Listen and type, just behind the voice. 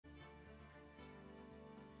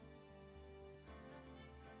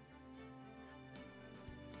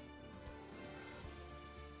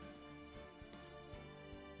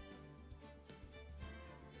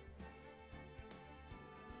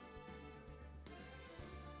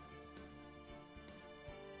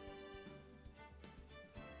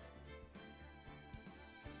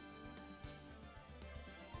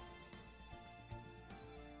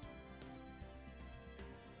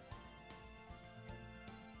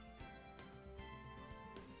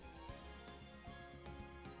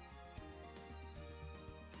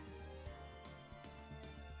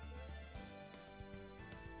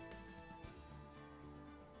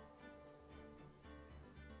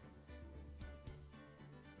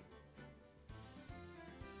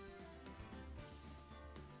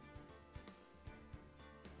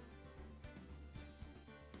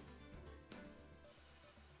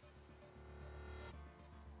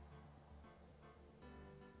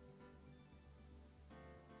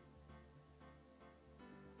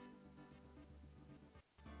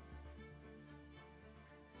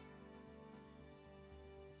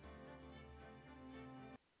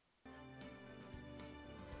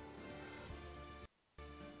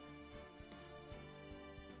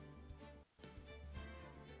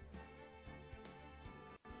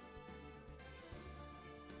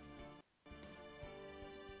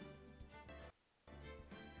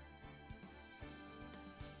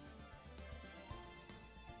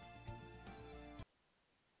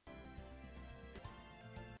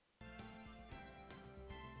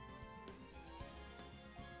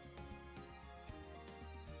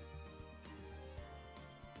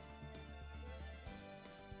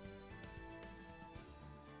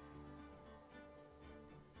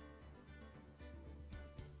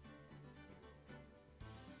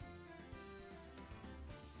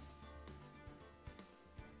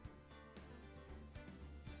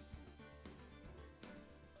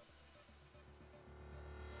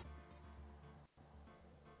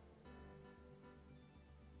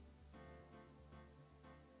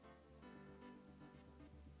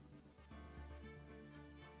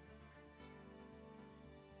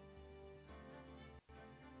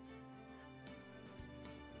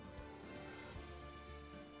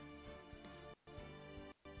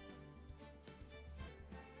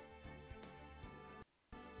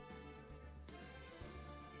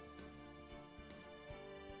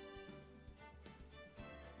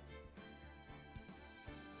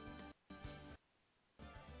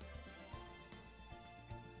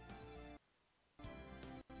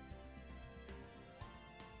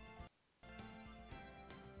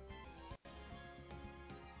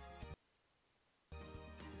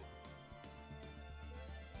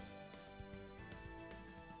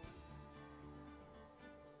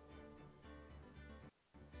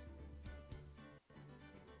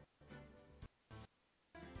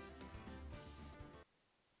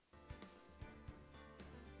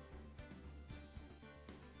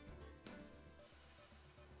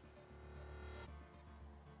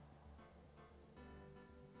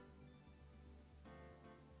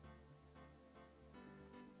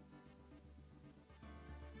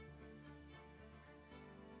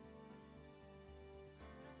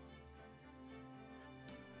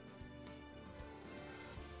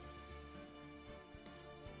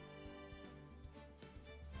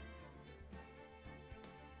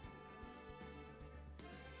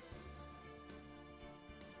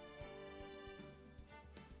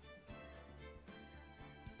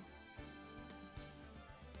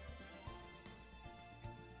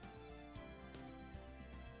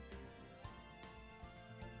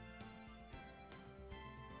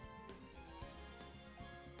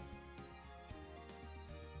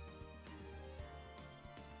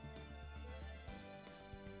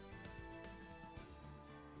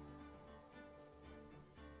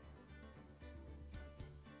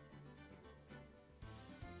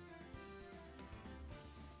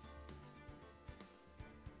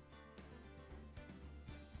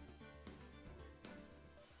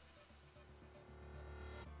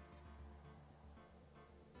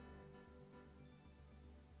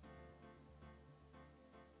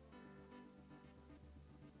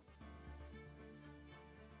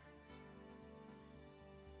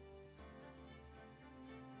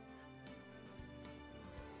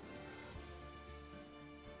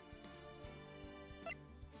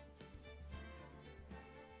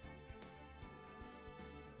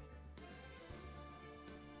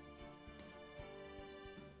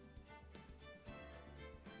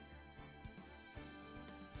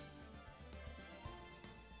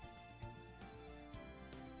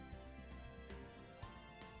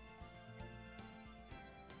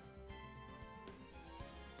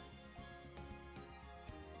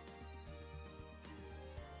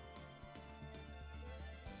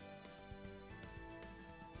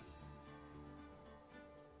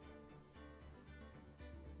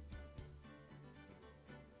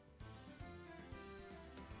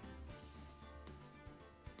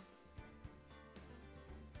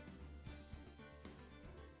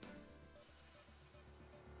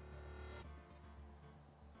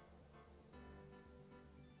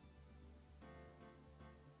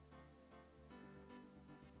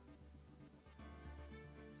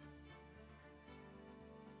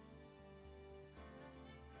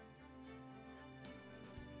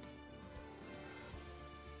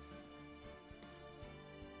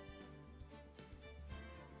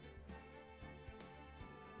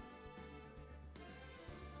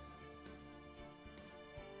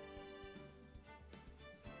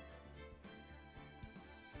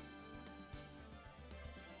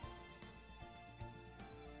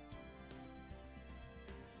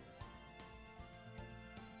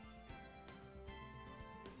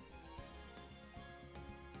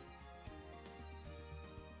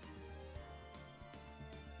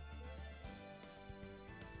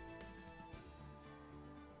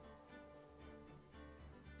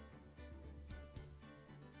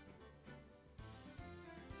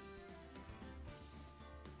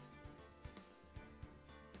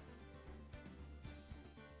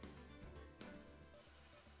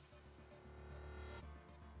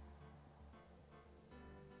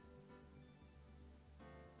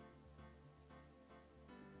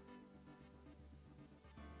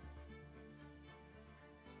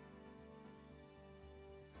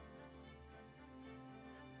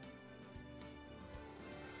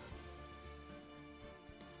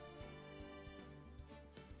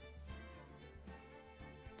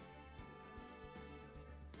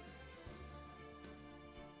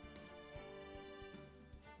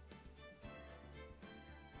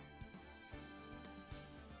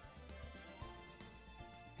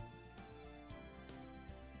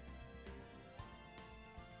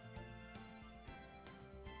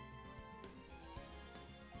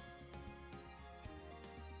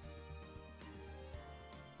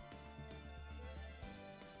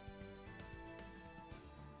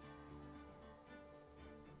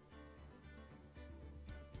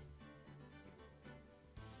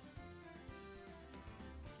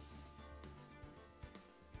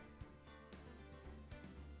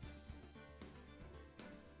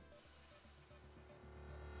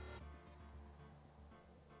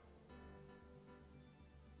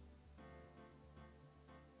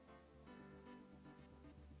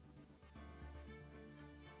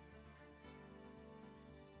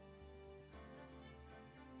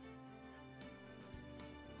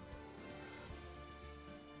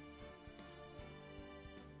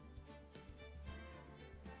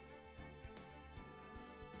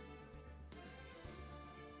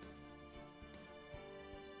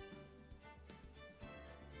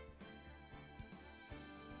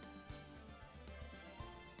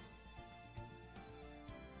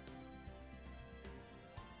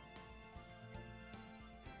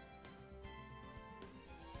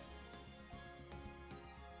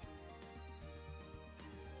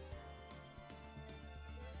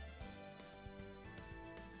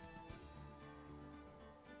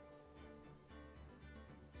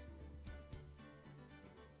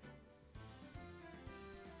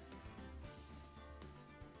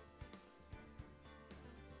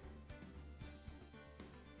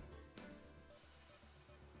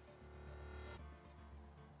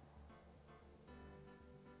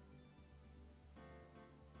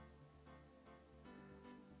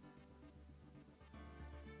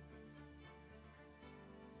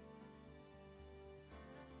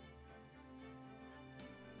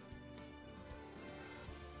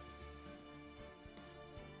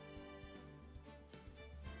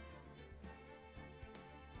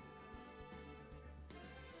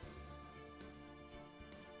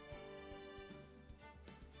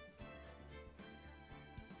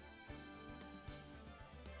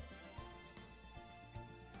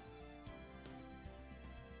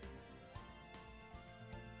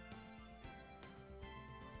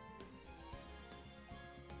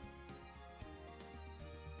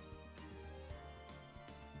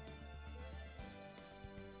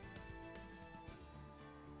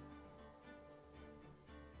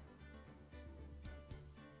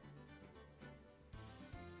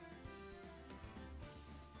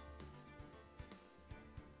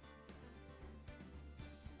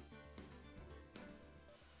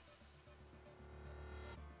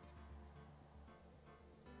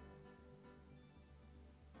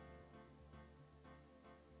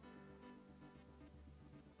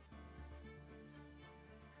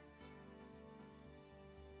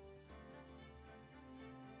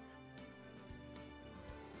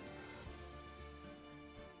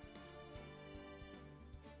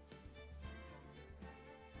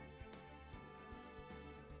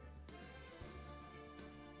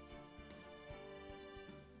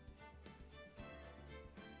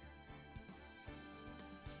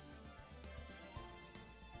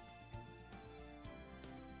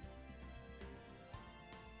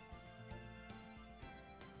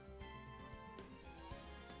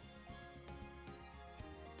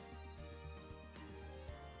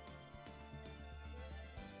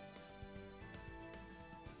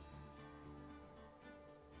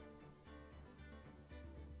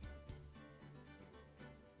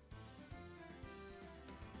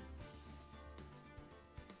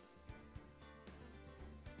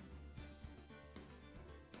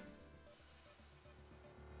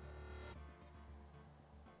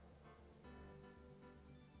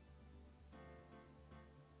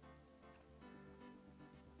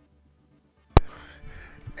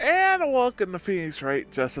And welcome to Phoenix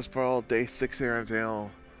Wright Justice for All, Day 6 here in jail.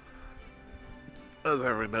 How's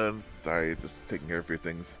everyone doing? Sorry, just taking care of a few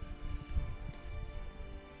things.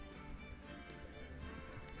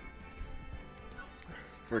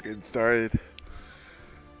 We're getting started.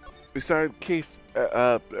 We started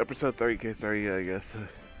episode 30, case 30, I guess.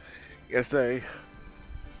 Yesterday.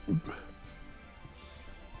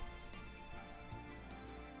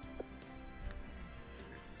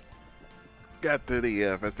 Got through the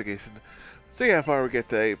investigation. See how far we get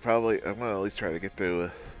today. Probably, I'm gonna at least try to get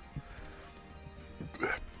through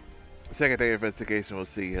second day investigation. We'll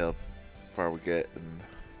see how far we get,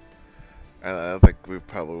 and I think we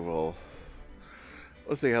probably will.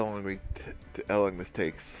 We'll see how long how long this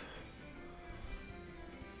takes.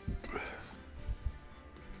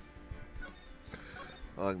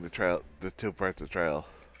 How long the trial, the 2 parts of the trial.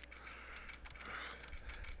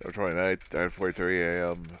 November 29th, 9:43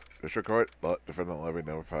 a.m. District Court, defendant levy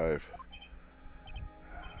number 5.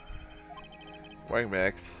 Morning,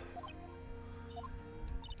 Max.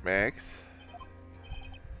 Max?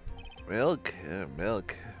 Milk? Yeah,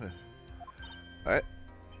 milk. What?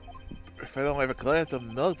 If I don't have a glass of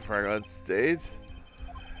milk before I go on stage,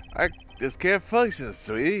 I just can't function,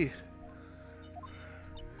 sweetie.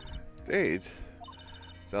 Stage?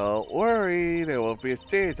 Don't worry, there won't be a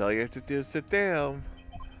stage. All you have to do is sit down.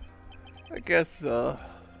 I guess so.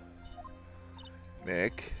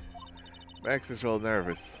 Nick. Max is real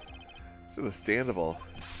nervous. It's understandable.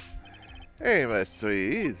 Hey, my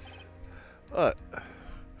sweeties. What?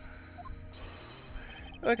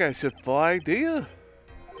 You think I should fly, do you?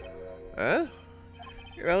 Huh?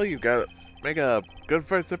 You know, you gotta make a good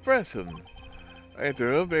first impression. I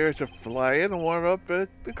enter maybe I should fly in and warm up the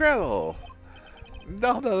crowd.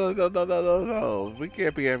 No. We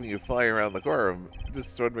can't be having you fly around the courtroom.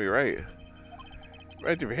 This wouldn't be right.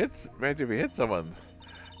 Imagine if you hit someone.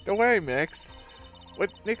 Don't worry, Max. What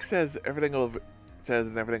Nick says, everything will be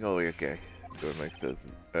okay. What Nick says,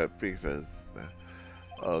 Pete says.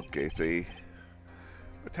 Okay, sweetie.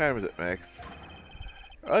 What time is it, Max?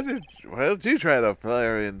 Why don't you try to fly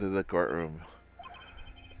into the courtroom?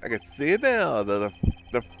 I can see it now. The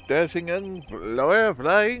dashing young lawyer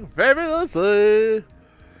flying fabulously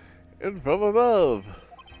in from above.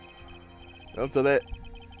 So that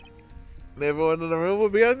everyone in the room will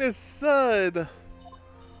be on your side.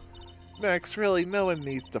 Max, really, no one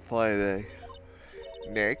needs to fly today.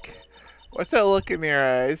 Nick, what's that look in your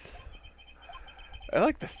eyes? I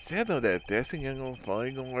like the sound of that dashing young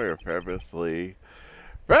flying lawyer fabulously.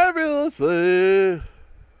 Fabulously!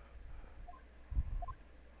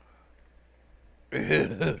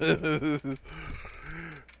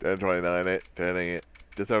 10:29, 10 a.m.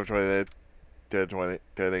 December 29th,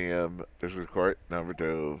 10 a.m. District Court, number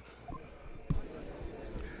 2.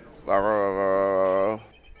 Now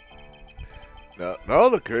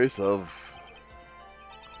the case of...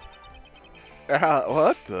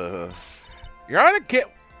 what the... You ought to get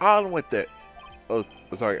on with it. Oh,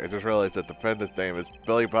 sorry, I just realized that the defendant's name is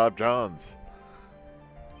Billy Bob Johns.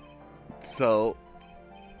 So...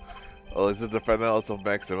 Oh, is the defendant also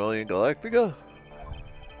Maximilian Galactica?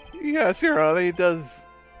 Yes, Your Honor, he does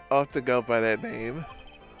often go by that name.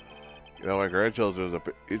 You know, my grandchildren are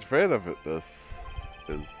a huge fan of this.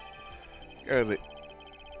 I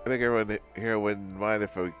think everyone here wouldn't mind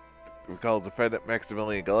if we called the defendant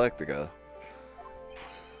Maximilian Galactica.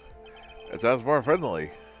 It sounds more friendly.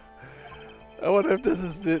 I wonder if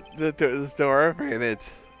this is to our advantage.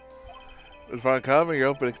 Ms. Von Common, your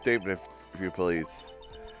opening statement, if you please.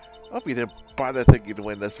 I hope you didn't bother thinking to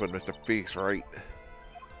win this one, Mr. Phoenix Wright.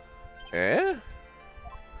 Eh?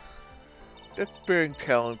 That Spearing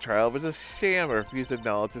Talent trial was a sham or refused to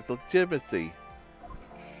acknowledge its legitimacy.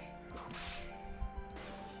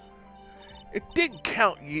 It didn't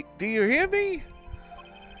count, do you hear me?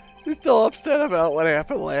 You're still upset about what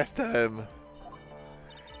happened last time.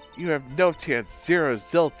 You have no chance, 0,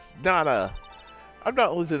 zilts, nada. I'm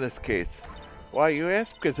not losing this case. Why, you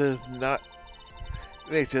ask? Because it is not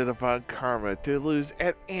nature of Von Karma to lose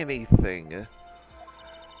at anything.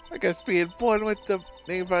 I guess being born with the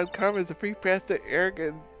name Von Karma is a free pass to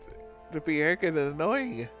be arrogant and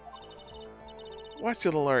annoying. What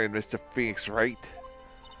you learn, Mr. Phoenix Wright?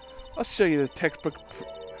 I'll show you the textbook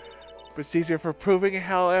procedure for proving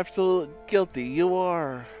how absolutely guilty you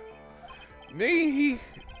are. Me?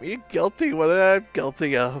 Me guilty? What am I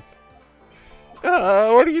guilty of?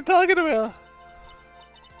 What are you talking about?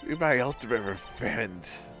 Be my ultimate revenge.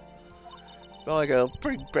 It's not like I'll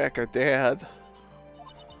bring back our dad.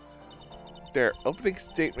 There, opening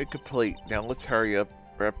statement complete. Now let's hurry up,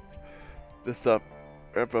 wrap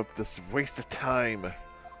up this waste of time.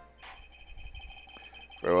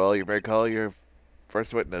 Very well, you may call your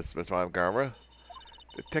first witness, Miss Montgomery.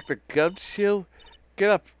 Detective Gumshoe,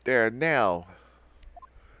 get up there now.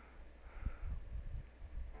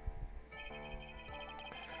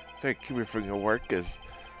 Thank you for your work, as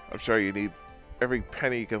I'm sure you need every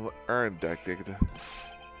penny you can earn, Detective.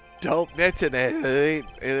 Don't mention it.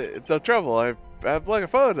 It's no trouble. I'm looking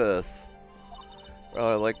forward to this.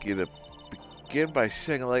 Well, I'd like you to begin by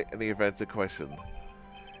shedding light on the events in question.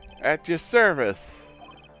 At your service,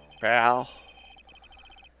 pal.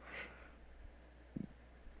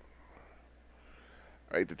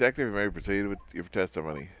 Alright, Detective, you may proceed with your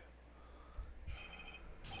testimony.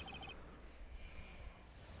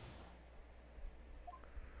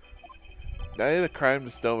 Night of the crime,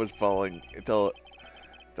 the snow was falling until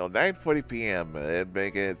 9:40 p.m. and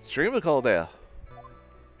making it extremely cold there.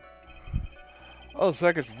 All the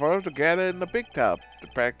circus performers were gathered in the big top to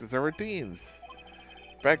practice their routines.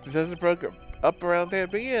 Practice session broke up around 10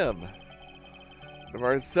 p.m. The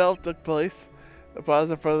murder itself took place the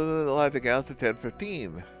plaza in front of the lodging house at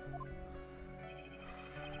 10:15.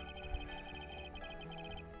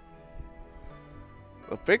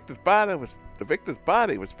 The victim's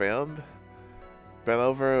body was found bent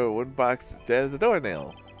over a wooden box as dead as a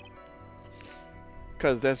doornail.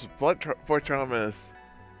 Because there's blunt force trauma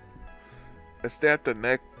and snapped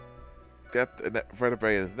the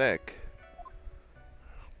vertebrae in his neck.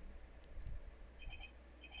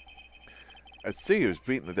 I see he was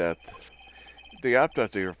beaten to death. The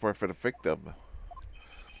autopsy report for the victim.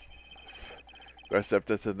 Accept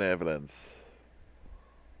this as evidence.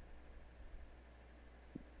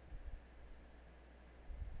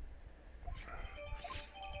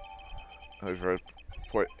 His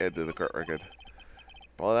report ended the court record.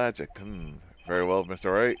 Bald object. Very well,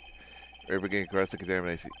 Mr. Wright. We're beginning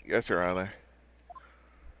cross-examination. Yes, Your Honor.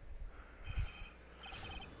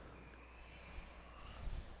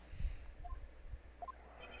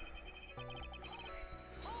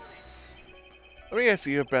 Let me ask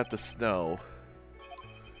you about the snow.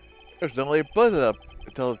 There's only a blizzard up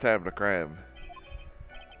until the time of the crime.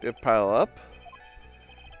 Did it pile up?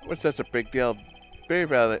 What's such a big deal? Maybe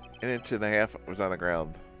about an inch and a half was on the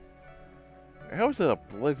ground. How was it a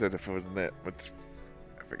blizzard if it was in it? Which,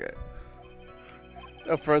 I forget.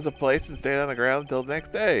 They'll froze the place and stayed on the ground until the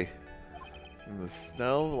next day. And the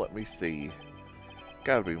snow, let me see.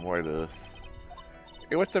 Gotta be more to this.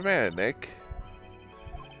 Hey, what's the matter, Nick?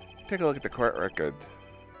 Take a look at the court record.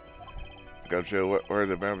 Go show what were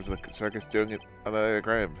the members of the circus doing it on the night of the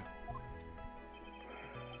crime.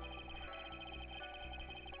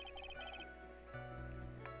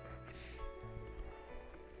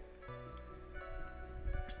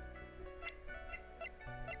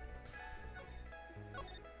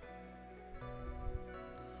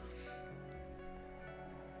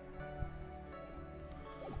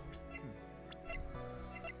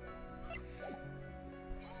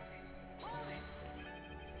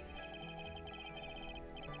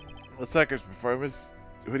 The circus performance?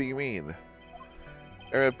 What do you mean?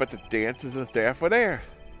 Everyone but the dancers and staff were there.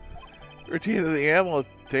 The routine of the animal,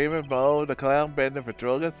 Taman, Mo, the clown, Ben, and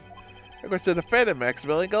Petrolgus. Of course, the defendant,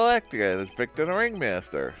 Maximilian Galactica, and his victim, the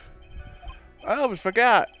ringmaster. I almost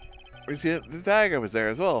forgot. The tiger was there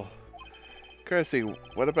as well. Courtesy,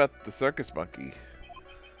 what about the circus monkey?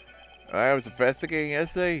 I was investigating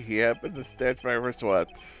yesterday. He happened to snatch my wristwatch.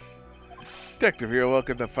 Detective, you're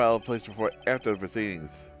welcome to file a police report after the proceedings.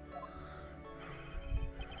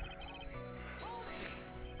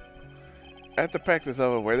 After practice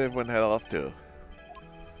over, where did everyone head off to?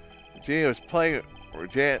 Virginia was playing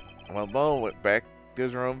Regent while Mo went back to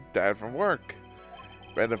his room, died from work.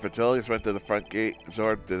 Brandon Petrolius went to the front gate,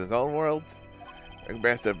 absorbed in his own world.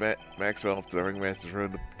 Ringmaster Maxwell off to the ringmaster's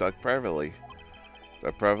room to talk privately.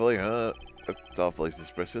 Talk privately, huh? That's awfully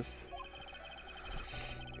suspicious.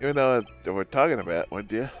 You know what we're talking about,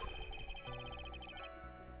 wouldn't you?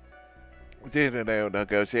 Virginia and I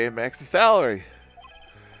negotiated Max's salary.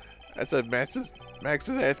 I said Max was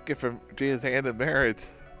asking for Gina's hand in marriage.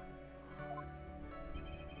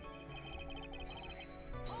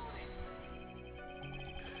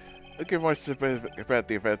 Looking more specific about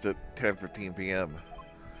the events at 10:15 p.m.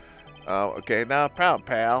 Okay, now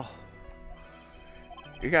pal.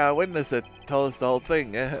 You got a witness that told us the whole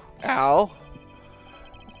thing, Al.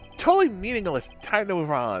 It's totally meaningless. Time to move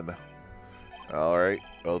on. Alright,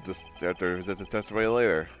 we'll just have to revisit this testimony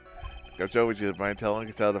later. Joe, would you mind telling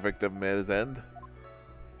us how the victim met his end?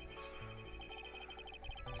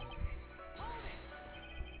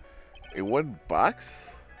 A wooden box?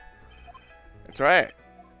 That's right.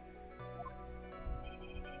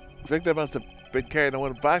 The victim must have been carrying the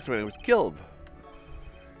wooden box when he was killed.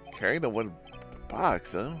 Carrying the wooden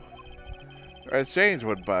box, huh? Or exchange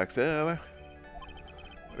one box, huh?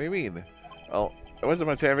 What do you mean? Well, there wasn't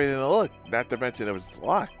much everything to look, not to mention it was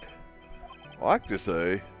locked. Locked, you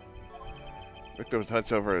say? Victor was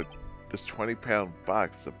hunched over this 20-pound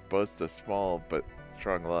box that boasts a small but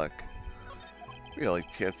strong lock. The only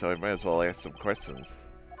chance, so I might as well ask some questions.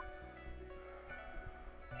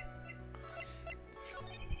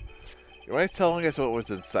 You mind telling us what was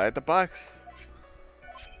inside the box?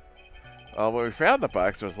 When we found the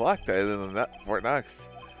box, it was locked in the Fort Knox.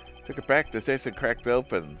 Took it back to the station, cracked it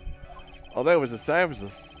open. All that was inside was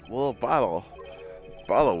this little bottle.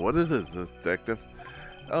 Bottle? What is this, detective?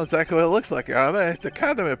 Oh, exactly what it looks like, Your Honor. It's a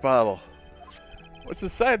condiment bottle. What's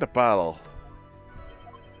inside the bottle?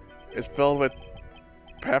 It's filled with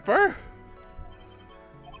pepper?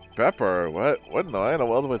 Pepper? What? What in the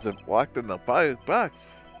world was it locked in the box?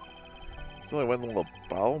 There's only one little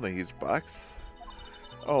bottle in a huge box.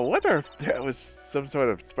 Oh, I wonder if that was some sort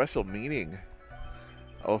of special meaning.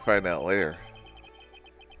 I'll find out later.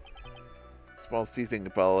 Small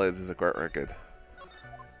seasoning bottle is a court record.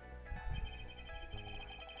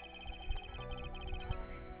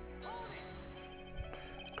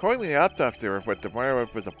 According to the autopsy report, the murder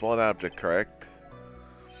was a blunt object, correct?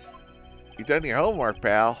 You done your homework,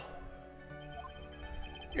 pal.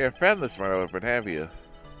 You haven't found this murder weapon, have you?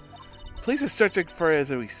 Police are searching for it as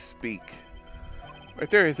we speak. My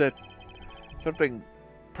theory is that something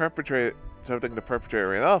the perpetrator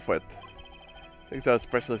ran off with. Thanks to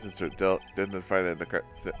specialists didn't find it in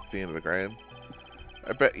the scene of the crime.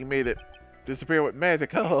 I bet you made it disappear with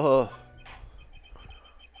magic. Oh.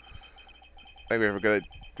 Maybe we're gonna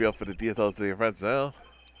feel for the details of the events now.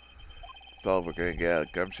 That's all we're gonna get out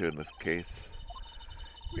of Gumshoe in this case.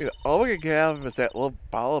 You know, all we're gonna get out of him is that little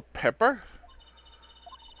bottle of pepper?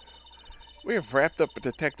 We have wrapped up a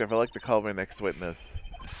detective. I'd like to call my next witness.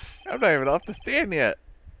 I'm not even off the stand yet.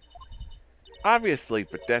 Obviously,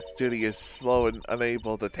 but Death's duty is slow and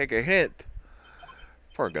unable to take a hint.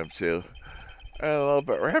 Poor Gumshoe. I don't know,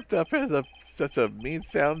 but wrapped up has such a mean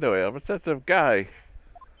sound to it. I'm a sensitive guy.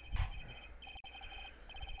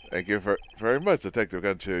 Thank you very much, Detective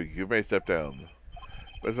Gumshoe. You may step down.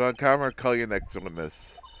 Mr. Montgomery, I'll call your next witness.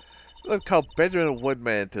 Let's call Benjamin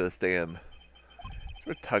Woodman to the stand.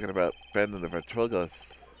 We're talking about Ben and the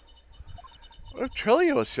ventriloquist. What if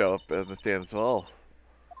Trillia will show up in the stand as well?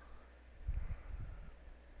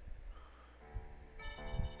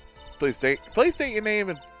 Please state your name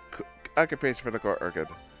and occupation for the court record.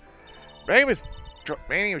 My name is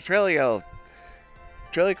Trillia.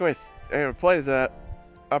 Trillia and employed as an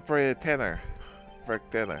operator tenor.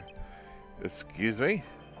 Excuse me?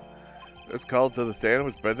 This called to the stand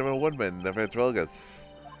was Benjamin Woodman, the ventriloquist.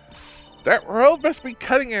 That road must be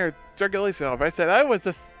cutting your circulation off. I said I was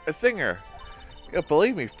a singer. You'll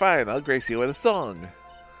believe me, fine, I'll grace you with a song.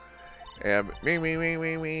 And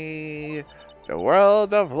me. The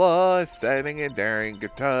world of law is standing and daring,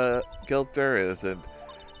 guilt or innocent.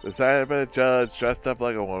 Decided by the judge, dressed up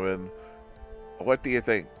like a woman. What do you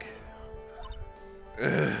think?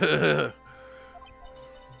 I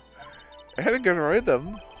had a good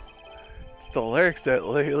rhythm. It's the lyrics that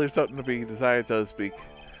leave something to be desired, so to speak.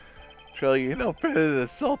 Trillia, you know better than to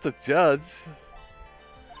assault a judge.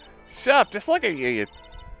 Shut up, just look at you.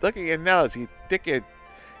 Look at your nose, you dickhead. You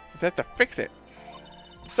just have to fix it.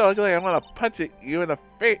 So ugly, I'm gonna punch you in the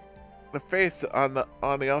face on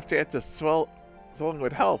the off chance of swelling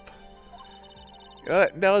would help. You know,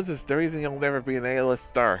 that nose is the reason you'll never be an A-list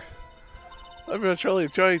star. I truly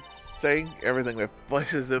enjoy saying everything that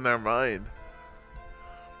flashes in their mind.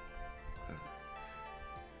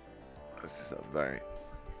 This is alright.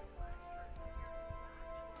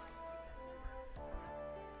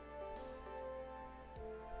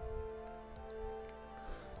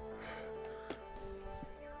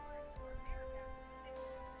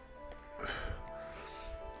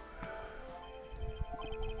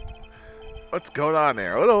 What's going on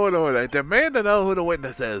there? Hold on. I demand to know who the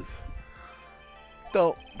witness is.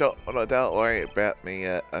 Don't worry about me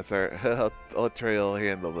yet. I'll let Trail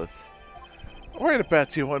handle this. I'm worried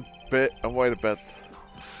about you one bit. I'm worried about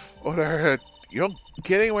what I heard. You don't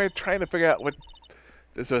get anywhere trying to figure out what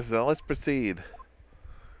this was. Now let's proceed.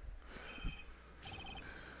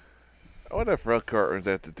 I wonder if real courtrooms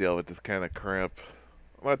have to deal with this kind of crap.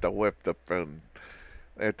 I'm about to whip the phone.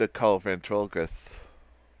 I have to call ventriloquists.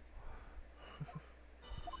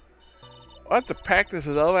 Once the practice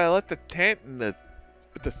was over, I left the tent with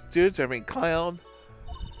the students, clown.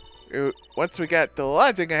 Once we got to the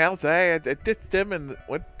lodging house, I ditched them and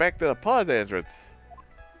went back to the plaza entrance.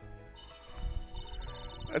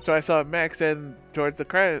 That's why I saw Max heading towards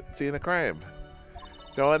the scene of crime.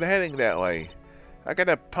 So I'm heading that way. How can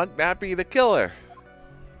a punk not be the killer?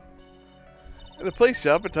 And the police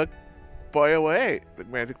show up and took boy away, the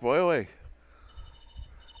magic boy away.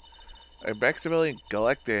 And Maximilian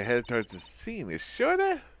Galacta headed towards the scene. You sure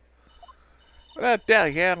that? Without doubt,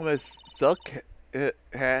 he had on his silk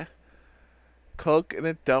hat, cloak, and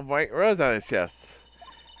a dumb white rose on his chest.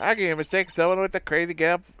 How can you mistake someone with a crazy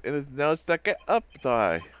gap and his nose stuck up so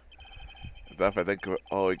high? Enough, I think we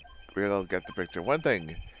all got the picture. One thing,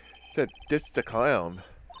 he said, "Ditch the clown."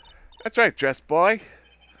 That's right, dress boy.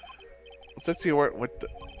 Since you weren't with the...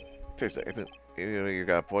 Seriously, I think you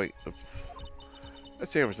got a point. Oops. That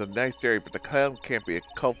shame was a nice theory, but the clown can't be a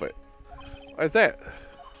culprit. Why is that?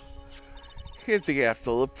 Here's the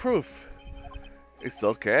absolute proof. It's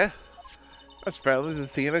okay. That's found at the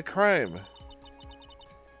scene of crime.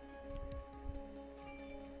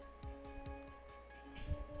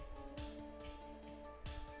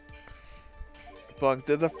 Belongs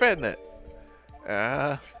to the defendant.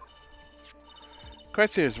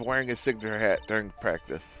 Question is wearing a signature hat during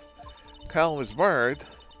practice. Colin was murdered.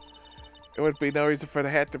 There would be no reason for the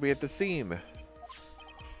hat to be at the scene.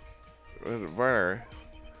 It was a murder.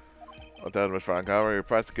 Well done, Miss Francower. Your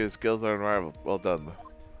prosecutor's skills are unrivaled. Well done.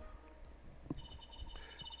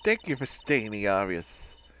 Thank you for stating the obvious.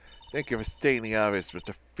 Thank you for stating the obvious,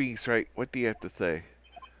 Mr. Feast, right? What do you have to say?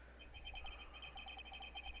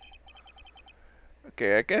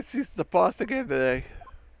 Okay, I guess he's the boss again today.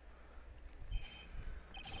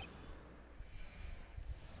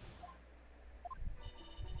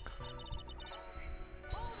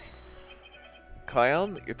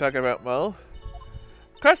 Clown? You're talking about Mo?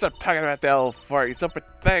 Of course I'm talking about that old fart. He's so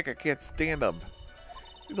pathetic I can't stand him.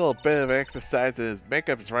 He's a little bit of exercise and his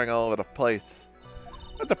makeup is running all over the place.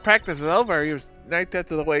 But the practice is over. He was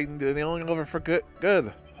 9/10 of the way and the only over for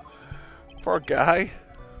good. Poor guy.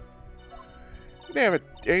 He didn't have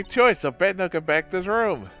any choice, so Ben took him back to his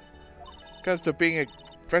room. Comes to being a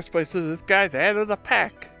first place loser, this guy's ahead of the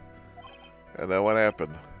pack. And then what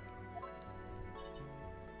happened?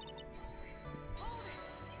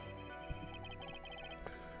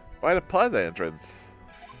 Why the plaza entrance?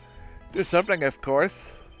 Do something, of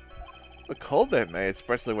course. Look cold that night,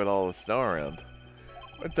 especially with all the snow around.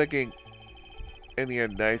 I'm thinking any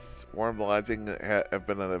nice warm lodging have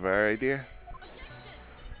been a better idea.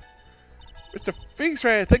 Mr. Fink's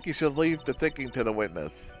right, I think you should leave the thinking to the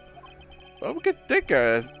witness. I'm a good thinker,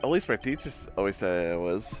 at least my teachers always said I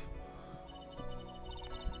was.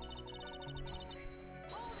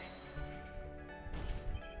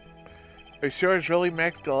 Are you sure it's really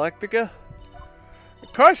Max Galactica?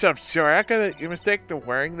 Of course I'm sure. How could you mistake the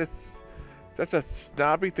wearing this such a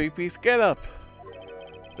snobby three-piece getup?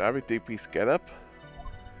 Snobby three-piece getup?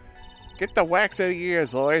 Get the wax out of your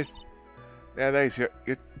ears, Lois. Nowadays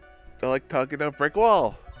you're like talking to a brick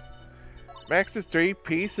wall. Max's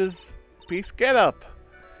three-piece getup.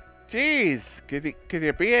 Jeez, could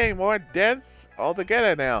you be any more dense? All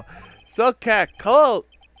together now. Silk cat, cold,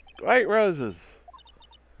 white roses.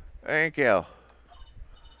 Thank you.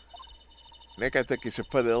 Nick, I think you should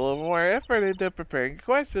put a little more effort into preparing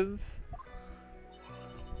questions.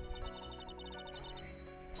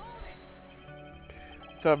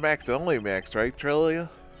 So Max and only Max, right, Trillia?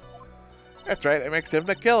 That's right, it makes him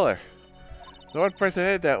the killer. No one person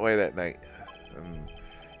headed that way that night. And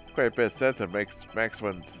it's quite a bit of sense that makes Max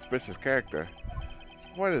one suspicious character.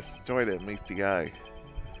 It's more the story that meets the eye.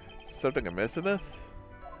 Is something amiss in this?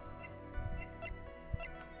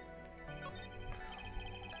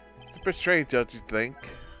 A bit strange, don't you think?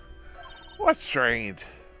 What's strange?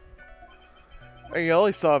 And you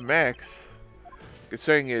only saw Max.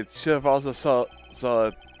 Considering you should have also saw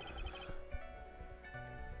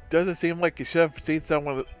does it seem like you should have seen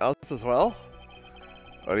someone else as well?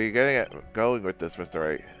 What are you getting at going with this, Mr.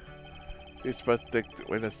 Wright? You're supposed to think the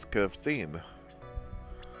witness could have seen.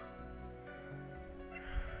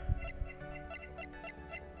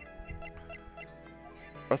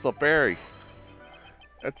 Russell Berry.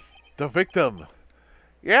 That's the victim.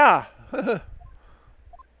 Yeah.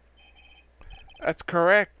 That's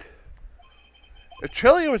correct. The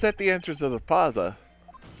Trillium was at the entrance of the plaza.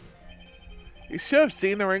 You should have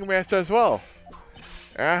seen the ringmaster as well.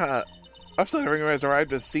 Upside the ringmaster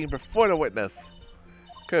arrived at the scene before the witness.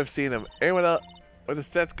 Could have seen him. Anyone else with a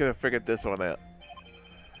sense could have figured this one out.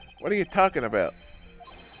 What are you talking about?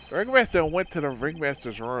 The ringmaster went to the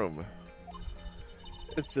ringmaster's room.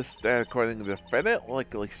 It's just that, according to the defendant,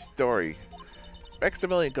 likely story.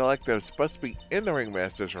 Maximilian Galacta was supposed to be in the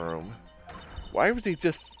ringmaster's room. Why was he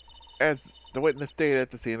just as the witness stayed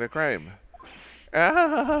at the scene of the crime?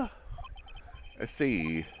 I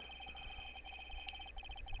see.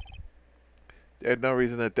 They had no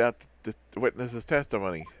reason to doubt the witness's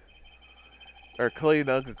testimony. There are clearly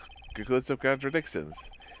no conclusive contradictions.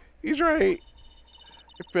 He's right.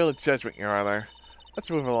 I feel a judgment, Your Honor. Let's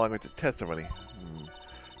move along with the testimony.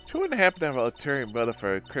 She wouldn't happen to have an ulterior motive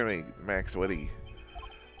for incriminating Max, would he?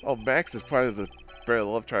 Well, Max is part of the very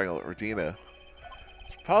love triangle with Regina.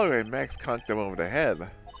 It's probably why Max conked him over the head.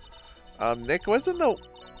 Nick, wasn't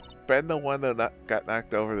Ben the one that got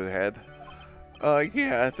knocked over the head?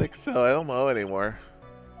 Yeah, I think so. I don't know anymore.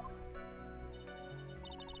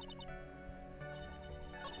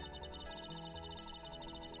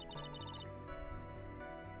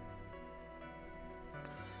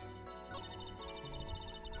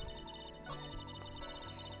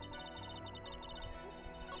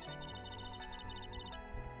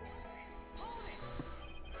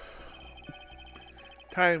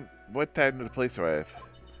 What time did the police arrive?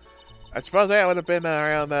 I suppose that would have been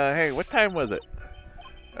around, hey, what time was it?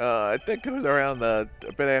 I think it was around, a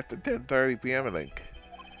bit after 10:30 p.m., I think.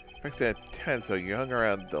 I said 10, so you hung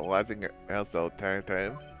around the lodging house the entire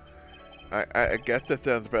time? I guess that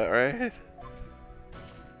sounds about right.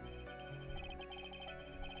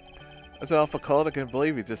 It's awful cold, I can't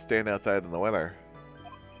believe you just stand outside in the winter.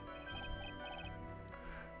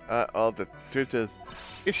 All the truth is,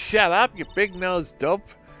 you shut up, you big-nosed dope!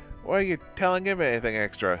 Why are you telling him anything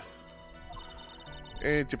extra?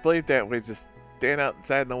 Did you believe that we just stand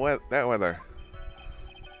outside in that weather?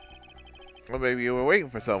 Or maybe you were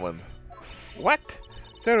waiting for someone. What?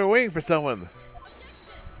 So we're waiting for someone.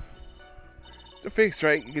 The fix,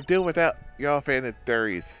 right? You can do without your offhanded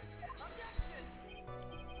theories.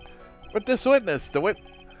 But this witness,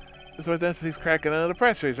 this witness, he's cracking under the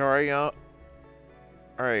pressure. He's alright,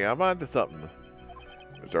 Alright, I'm on to something.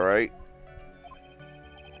 It's alright.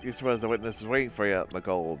 You suppose the witness is waiting for you out in the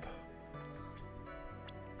cold.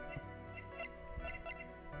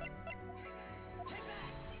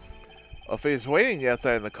 Well, if he's waiting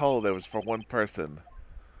outside in the cold, it was for one person.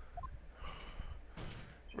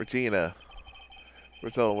 Regina. We're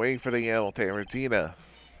still waiting for the animal tamer. Regina.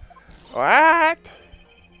 What?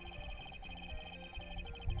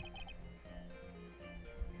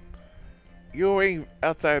 You were waiting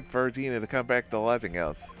outside for Regina to come back to the lodging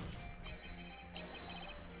house.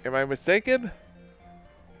 Am I mistaken?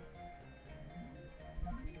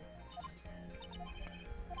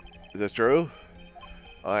 Is this true?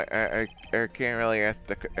 I can't really ask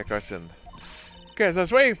the question. Because I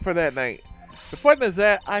was waiting for that night. The point is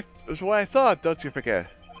that was what I saw, don't you forget.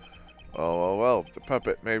 Oh, well, the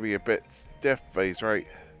puppet may be a bit stiff, but he's right.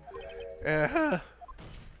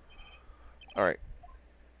 Alright.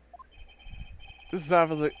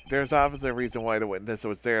 There's obviously a reason why the witness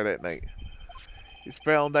was there that night. He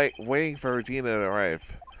spent all night waiting for Regina to arrive.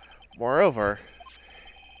 Moreover,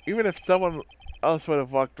 even if someone else would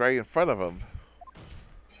have walked right in front of him,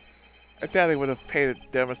 I doubt he would have paid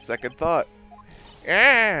them a second thought.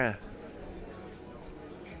 Yeah!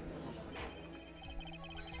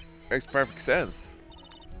 Makes perfect sense.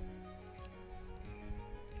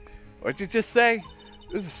 What'd you just say?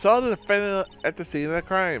 This is saw the defendant at the scene of the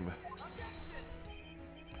crime.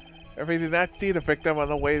 If he did not see the victim on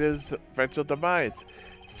the way to his eventual demise,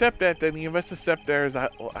 except that then you must accept there is a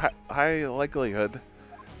high likelihood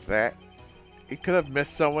that he could have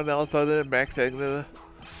missed someone else other than Max heading to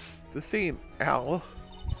the scene. Ow.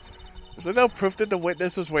 Is there no proof that the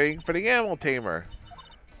witness was waiting for the animal tamer?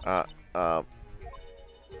 I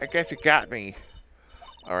guess you got me.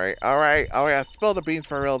 Alright, spill the beans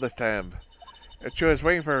for real this time. It's true, I was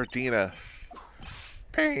waiting for Regina.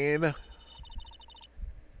 Pain.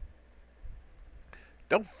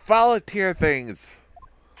 Don't volunteer things.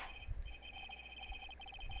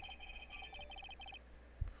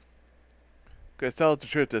 Gonna tell us the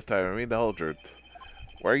truth this time. I mean the whole truth.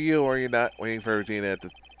 Were you or were you not waiting for Regina at the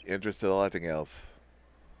entrance to the lodging house?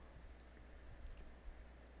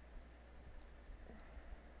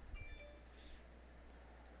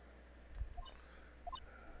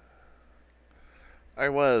 I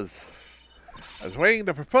was waiting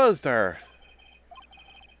to propose to her.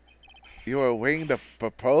 You were waiting to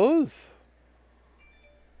propose?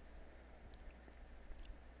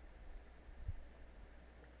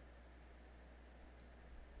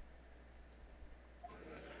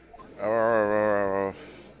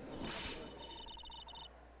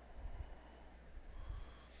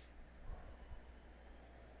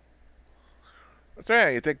 What's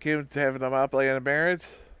right? You think he was having a monopoly on a marriage?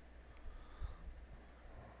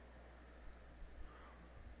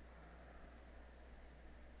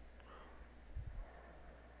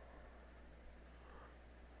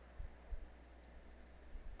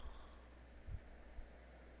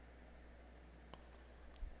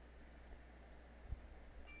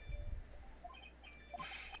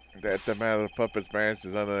 that the amount of the puppet's marriage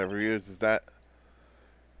is never used. Is that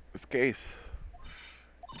this case?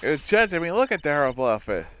 Judge, I mean, look at the horrible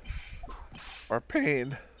outfit. Or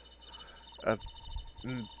pain.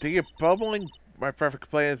 Do you bubbling my perfect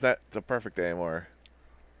plan is not the perfect anymore?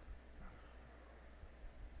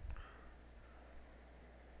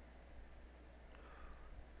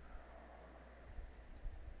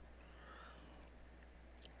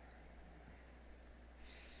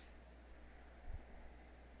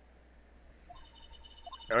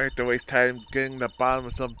 I don't have to waste time getting the bottom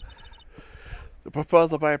of the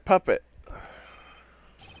proposal by a puppet.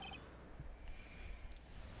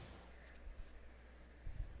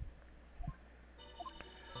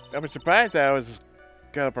 I'm surprised that I was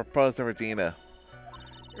gonna propose to Regina.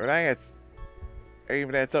 When I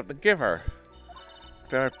even had something to give her.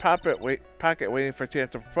 So my pocket waiting for a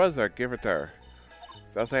chance to propose to her, give it to her.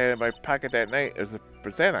 So I was in my pocket that night as a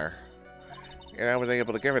presenter. And I wasn't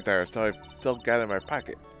able to give it to her, so I still got it in my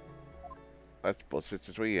pocket. That's bullshit,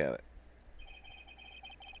 just we at it.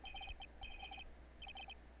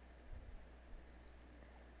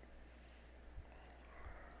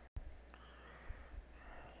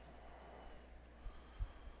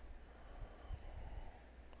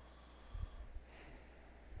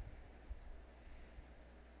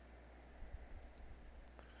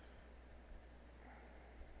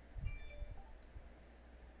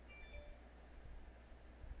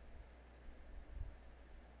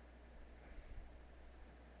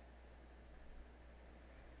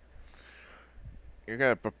 You're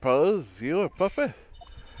gonna propose? You a puppet?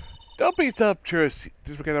 Don't be so obtuse.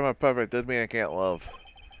 Just because I'm a puppet doesn't mean I can't love.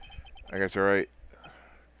 I guess you're right.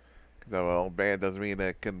 Because I'm an old man doesn't mean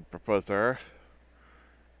I can propose to her.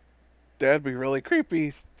 That'd be really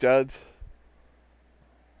creepy, Judge.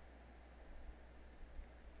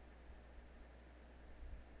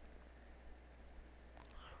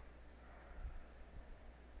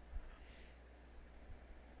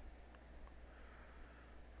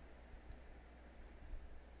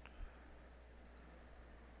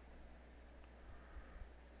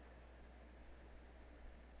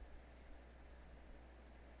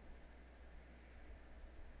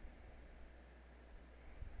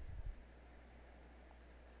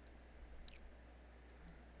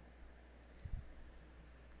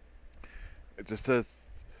 It just says...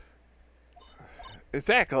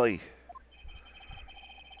 Exactly!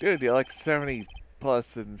 Dude, you're like 70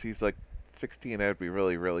 plus and she's like 16. That'd be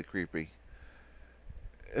really, really creepy.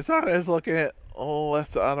 It's not as looking at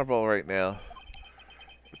less honorable right now.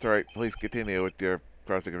 It's alright, please continue with your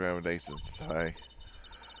project recommendations. Sorry.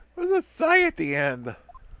 There's a sigh at the end!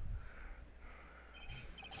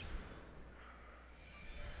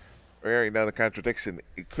 We already know the contradiction.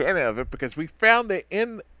 You can't have it because we found it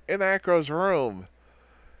in Acro's room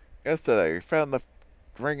yesterday. We found the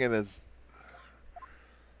ring in his...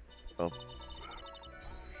 Oh.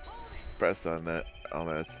 Press on that. On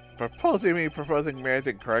this. Proposing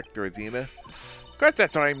marriage, correct, Regina? Of course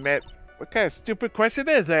that's what I meant. What kind of stupid question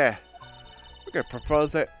is that? We could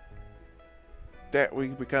propose that we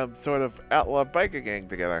become sort of outlaw biker gang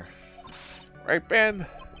together. Right, Ben?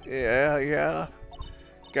 Yeah.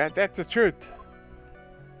 God, that's the truth.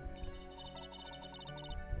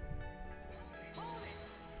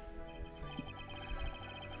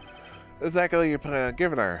 Exactly what you plan on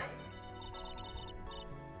giving her.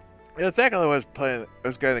 Exactly what I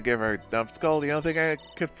was going to give her, numbskull. The only thing I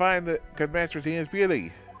could find that could match Regina's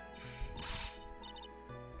beauty.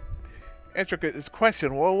 Answer this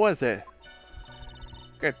question, what was it?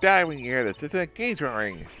 You're gonna die when you hear this. It's an engagement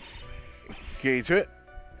ring. Engagement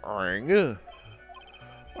ring?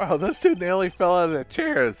 Wow, those two nearly fell out of their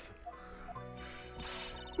chairs.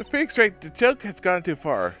 The Phoenix Wright, the joke has gone too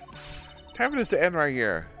far. Time for this to end right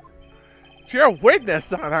here. It's your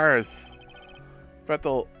witness, not ours. But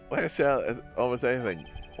the last out is almost anything.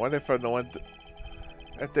 One if from the one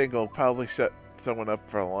that thing will probably shut someone up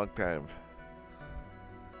for a long time.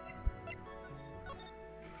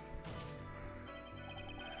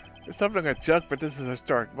 There's something a joke, but this is a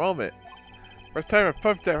historic moment. First time a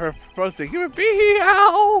puppet ever proposed to a human being.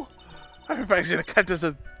 Ow! Everybody should have cut this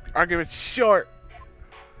argument short.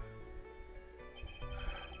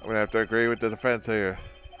 I'm gonna have to agree with the defense here.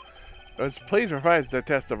 Please revise their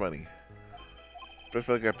testimony.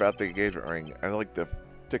 Specifically about the engagement ring. I like to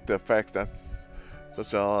stick to facts, not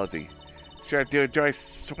sociology. Sure, I do enjoy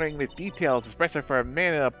swinging the details, especially for a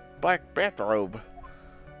man in a black bathrobe.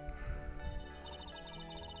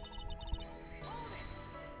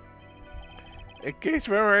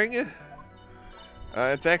 Engagement ring?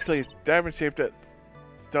 It's actually diamond-shaped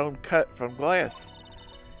stone cut from glass.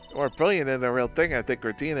 More brilliant than the real thing. I think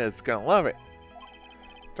Regina is gonna love it.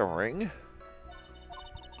 The ring?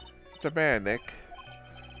 It's a man, Nick.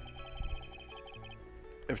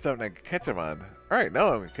 If something I can catch him on. Alright, now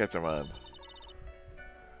I'm gonna catch him on.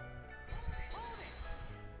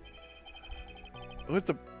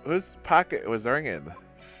 Whose pocket was the ring in?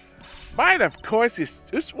 Mine, of course.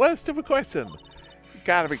 What a stupid question. You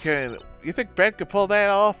gotta be kidding. You think Ben could pull that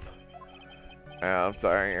off? Oh, I'm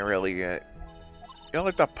sorry. I really you don't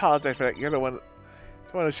have to apologize for that. You're the one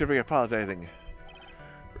who should be apologizing.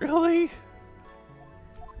 Really?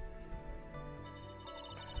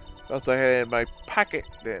 Also, I had it in my pocket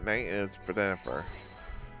that night and it's pretending for.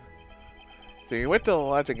 So you went to the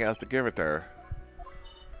lodging house to give it to her.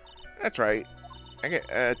 That's right.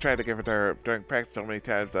 I tried to give it to her during practice so many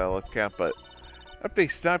times that I lost count, but uppity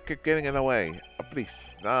snob kept getting in the way. Uppity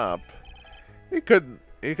snob? He couldn't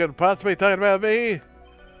possibly talk about me.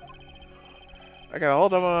 I got a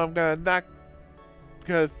hold of him. I'm gonna knock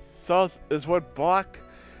because sauce is one block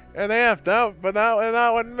and a half. No, but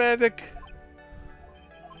not one magic.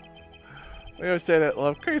 We always say that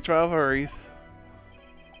love creates rivalries.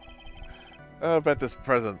 Oh, about this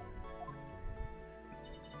present.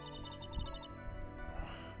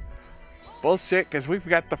 Bullshit, because we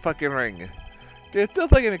forgot the fucking ring. Dude, still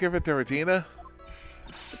thinking to give it to Regina?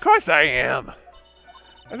 Of course I am!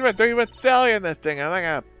 I spent 3 months selling this thing. I'm not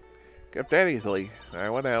gonna give that easily. I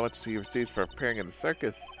wonder how much he receives for appearing in the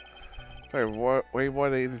circus. Probably way more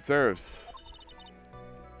than he deserves.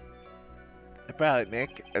 About it,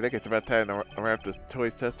 Nick. I think it's about time to wrap this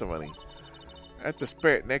toy's testimony. That's the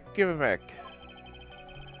spirit, Nick. Give it back.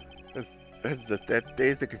 That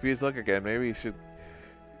dazed and confused look again. Maybe you should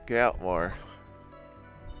get out more.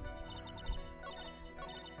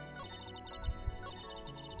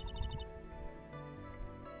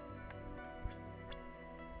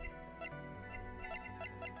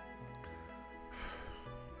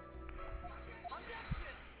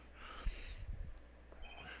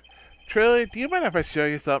 Trilly, do you mind if I show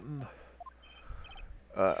you something?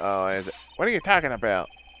 What are you talking about?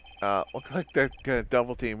 Looks like they're gonna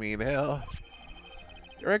double team me now.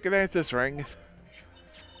 You recognize this ring?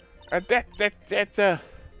 That's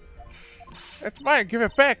mine. Give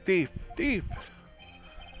it back, thief. Thief.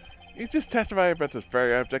 You just testified about this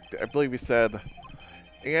very object. I believe you said,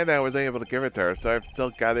 and I was able to give it to her, so I've still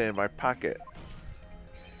got it in my pocket.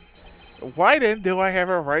 Why then do I have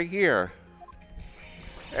it right here?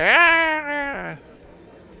 Ah!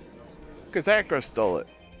 Because Acro stole it.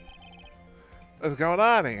 What's going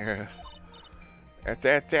on here?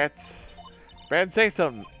 That's. Ben, say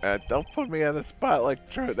something. Don't put me on the spot like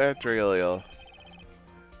that, Trilio.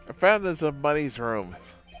 I found this in Money's room.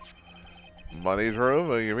 Money's room?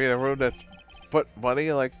 Oh, you mean a room that's put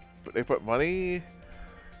money like they put money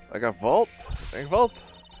like a vault? A vault?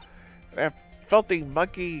 That filthy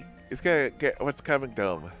monkey is gonna get what's coming to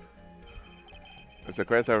him. It's a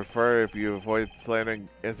grace I prefer if you avoid slandering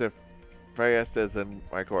innocent Fayestas in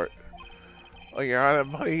my court. Oh, Your Honor,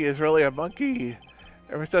 Money is really a monkey.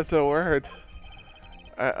 Ever since the word.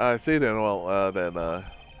 I see then. Well, then,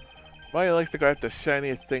 Money likes to go after the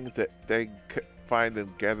shiniest things that they find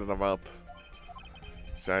and gather them up.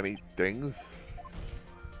 Shiny things?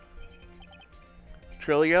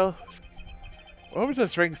 Trilio? What was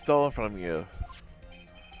this ring stolen from you?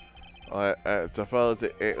 I suppose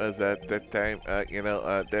it was at that time,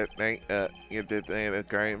 that night, you did the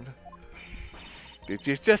crime. Did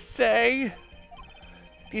you just say?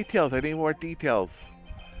 Details, I need more details.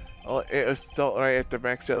 Oh, it was still right after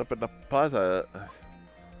Max showed up in the plaza.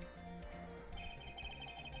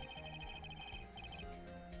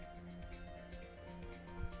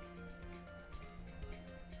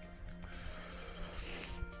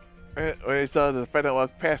 When you saw the defendant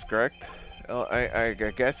walk past, correct? Well, I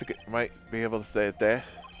guess it might be able to say it there.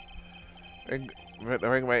 The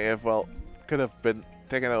ring might have, could have been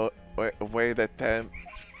taken away that time.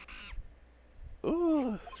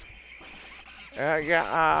 Ooh. Yeah,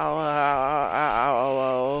 ow.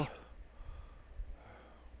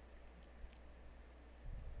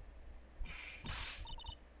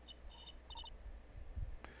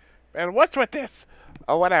 Man, what's with this?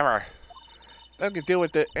 Oh, whatever. Nothing to do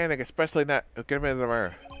with the ending, especially not get in the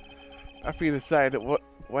mirror. After you decide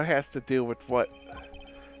what has to do with what.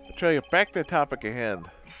 I'll tell you back to the topic at hand.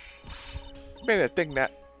 You made a thing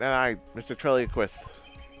that I, Mr. Trilliquist.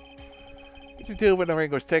 What did you do when the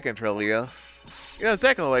ring was taken, Trillia? You know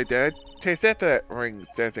exactly what I did. I chased after that ring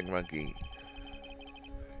dancing monkey.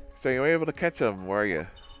 So you were able to catch him, were you?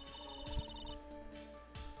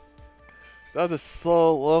 So the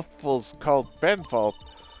slow loafers called Ben fault.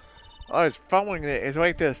 I was following his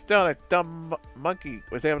way to the stone. That dumb monkey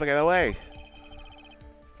was able to get away.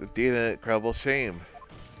 It's indeed an incredible shame.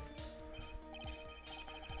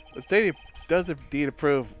 The stadium does indeed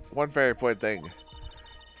approve one very important thing.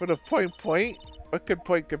 For the point, what could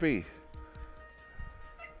point could be?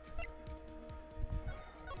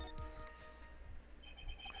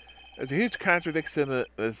 There's a huge contradiction in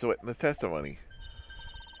this witness testimony.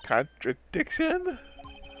 Contradiction?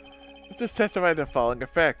 It's just testified to the following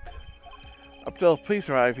effect. Up till the police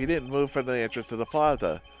arrived, he didn't move from the entrance to the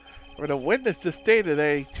plaza. Where the witness just stated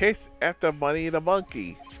that he chased after money and a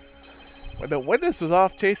monkey. When the witness was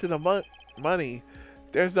off chasing the money,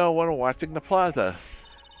 there's no one watching the plaza.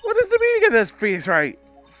 What is the meaning of this piece, Wright?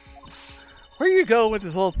 Where you go with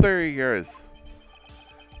this whole theory of yours?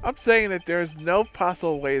 I'm saying that there's no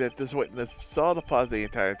possible way that this witness saw the plaza the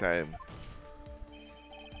entire time.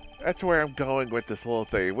 That's where I'm going with this little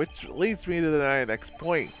theory, which leads me to the next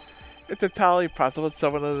point. It's entirely possible that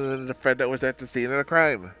someone other than the defendant was at the scene of the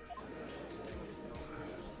crime.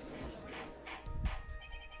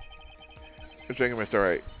 Who's ringing, Mr.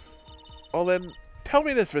 Wright? Well then, tell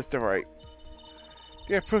me this, Mr. Wright. Do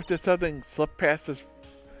you have proof that something slipped past this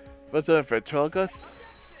ventriloquist?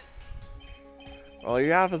 Well,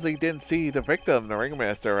 you obviously didn't see the victim, the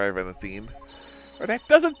ringmaster, arrive on the scene. But that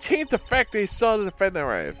doesn't change the fact that he saw the defendant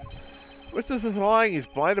arrive. Witness is lying. He's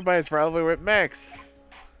blinded by his rivalry with Max.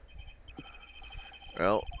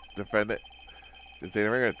 Well, defendant.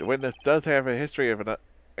 The witness does have a history of an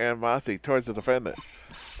animosity towards the defendant.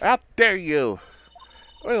 How dare you!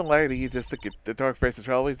 I wouldn't lie to you just to get the dark face of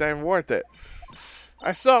trouble. He's not even worth it.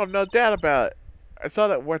 I saw him, no doubt about it. I saw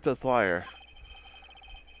that worthless liar.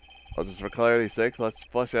 Well, just for clarity's sake, let's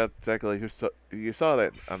flush out exactly who you saw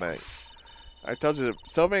that night. I told you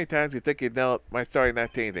so many times you think you'd know my story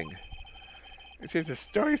not changing. You change the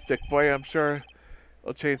story stick, boy, I'm sure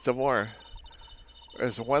it'll change some more.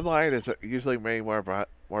 There's one line, there's usually many more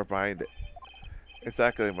behind it.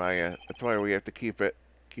 Exactly, Maya. That's why we have to keep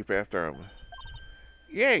after him.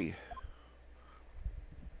 Yay!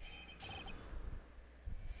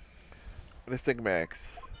 Missing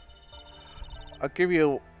Max. I'll give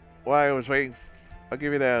you why I was waiting. I'll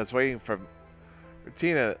give you that I was waiting for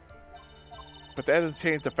Regina, but that doesn't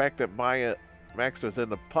change the fact that Max was in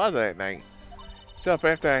the plaza that night. Showed up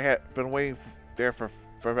after I had been waiting there for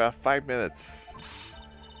about 5 minutes.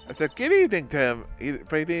 I said good evening to him,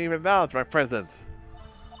 but he didn't even acknowledge my presence.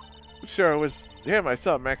 Sure, it was him. I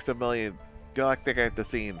saw Maximilian Galactic at the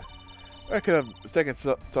scene. I could have mistaken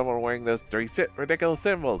someone wearing those 3 ridiculous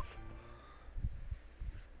symbols.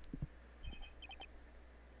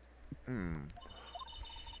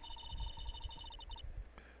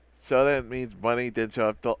 So that means money didn't show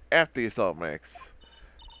up till after you saw Max.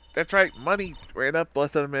 That's right, money ran up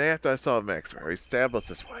less than a minute after I saw Max. We established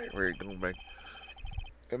this way. We're going back.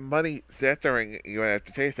 And money, after you went out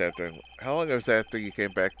to chase after him. How long was after you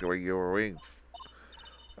came back to where you were waiting?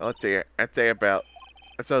 Well, let's see, I'd say about,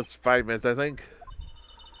 that was 5 minutes, I think.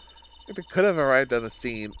 If it could have arrived on the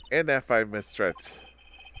scene in that 5-minute stretch.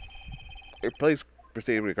 Please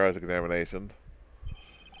proceed with your cross-examination.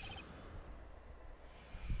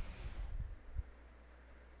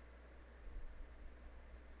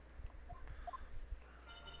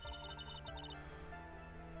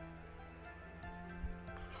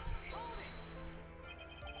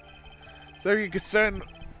 So you're concerned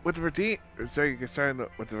with the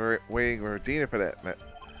waiting for Regina for that night.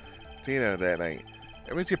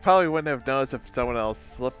 It means you probably wouldn't have noticed if someone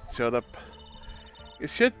else showed up. You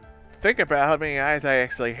should think about how many eyes I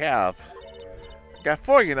actually have. I got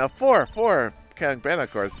 4, you know, 4 counting Ben,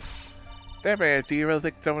 of course. Damn man, do you really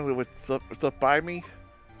think someone would slip by me?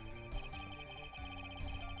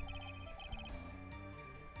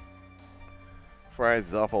 Fries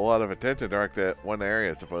is awful lot of attention directed at one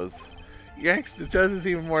area, I suppose. Yanks, the judge is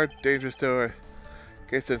even more dangerous to her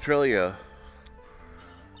case than Trillia.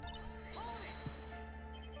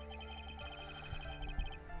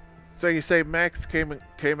 So you say Max came out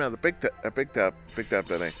of the big top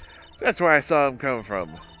that night. That's where I saw him coming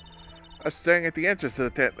from. I was staying at the entrance of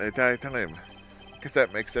the tent the entire time. Guess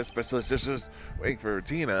that makes sense, especially just was waiting for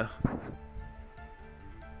Regina.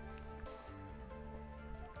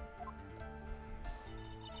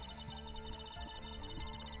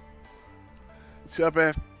 Shut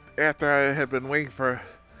up after I had been waiting for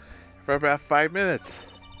about 5 minutes.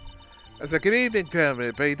 I said good evening to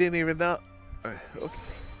him, but he didn't even know. Oops.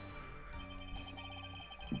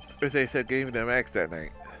 As they said good evening to Max that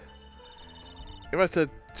night. He must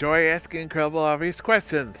enjoy asking incredible obvious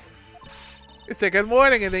questions. You say good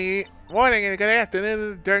morning in the morning and good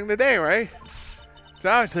afternoon during the day, right? So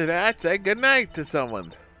obviously I'd say good night to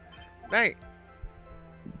someone. Night.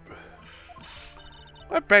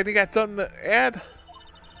 What, Ben, you got something to add?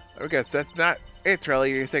 I guess that's not it,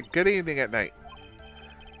 Charlie. You said good evening at night.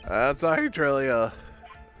 Sorry, Trillia.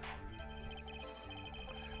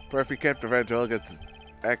 But if you kept the Evangel gets to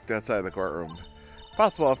act outside the courtroom.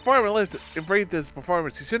 Possible, a formalist and read this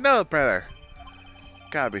performance. You should know it better.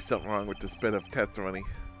 Gotta be something wrong with this bit of testimony.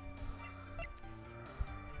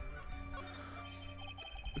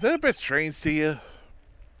 Is that a bit strange to you?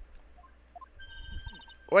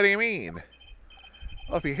 What do you mean?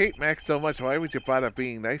 Well, if you hate Max so much, why would you bother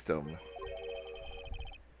being nice to him?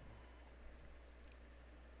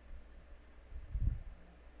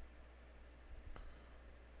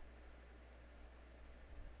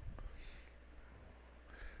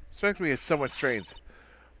 Strikes me as somewhat strange.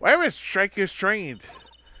 Why would it strike you strange?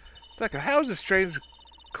 It's like, how is it strange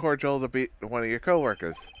cordial to be one of your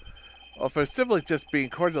coworkers? Well, if it's simply just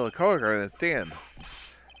being cordial to a coworker, I understand.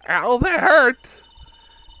 Ow, that hurt!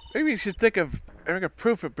 Maybe you should think of having a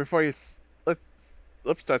proof it before you lip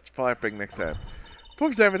starts flapping next time.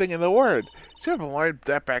 Proves everything in the word. Should have learned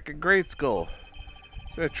that back in grade school.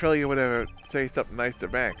 I'm Trillia would ever say something nice to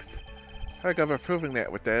Max. I think I'm proving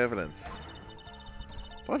that with the evidence.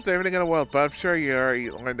 Proves everything in the world, but I'm sure you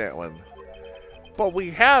already learned that one. But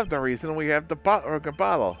we have the reason. We have the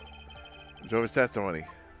bottle. Enjoy his testimony.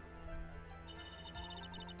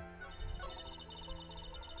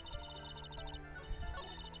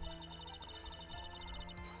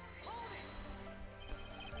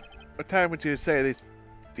 What time would you say these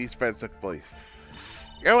events took place?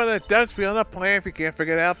 You're one of the dumps beyond the plan if you can't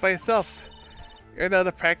figure it out by yourself. You know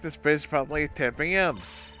the practice finished probably at 10 p.m.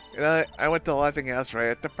 You know, I went to the lodging house right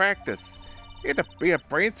after practice. You had to be a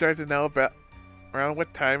brain surgeon to know about around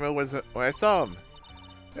what time it was when I saw him.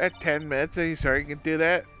 At 10 minutes, are you sure you can do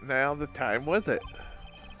that? Now the time was it?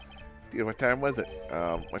 What time was it?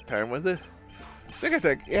 What time was it? I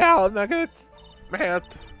think, yeah, I'm not gonna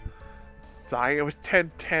math. Sorry, it was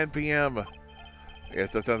 10:10 p.m.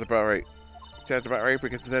 Yes, that sounds about right. Sounds about right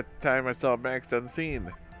because at that time I saw Max on the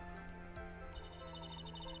scene.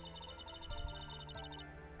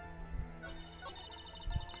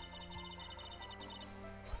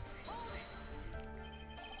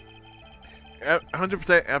 I'm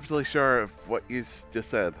 100% absolutely sure of what you just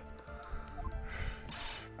said.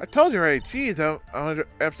 I told you already. Jeez, I'm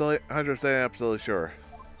 100% absolutely sure.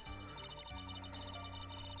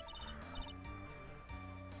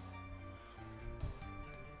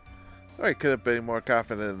 I could have been more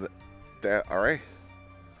confident in that, alright?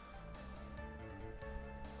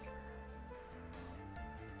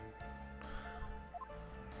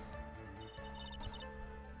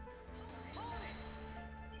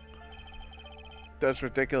 Those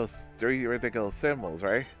ridiculous, 3 ridiculous symbols,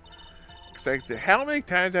 right? How many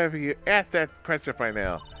times have you asked that question by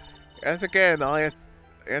now? Ask again, I'll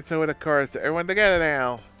answer with a chorus. Everyone together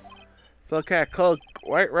now. So cat cloak,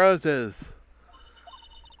 white roses.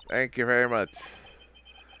 Thank you very much.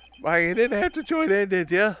 Why, you didn't have to join in,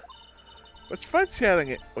 did you? It's fun chatting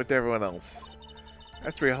it with everyone else.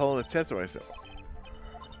 That's for your hole in the chest of myself.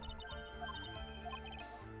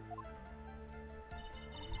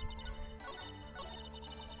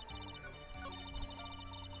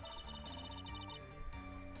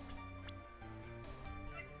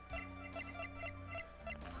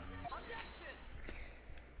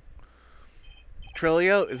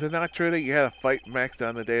 Trilio, is it not true that you had a fight Max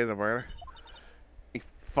on the day of the murder? A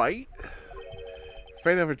fight?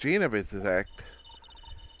 Afraid of Regina business act.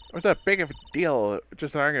 It was that big of a deal.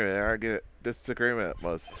 Just an argument, disagreement at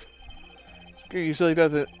most. It usually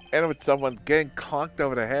doesn't end with someone getting conked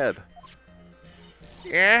over the head.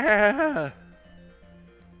 Yeah.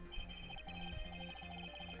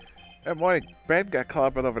 That morning, Ben got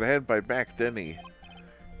clobbered over the head by Max, didn't he?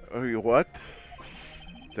 Oh, you what?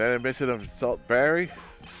 Is that admission of assault, Barry?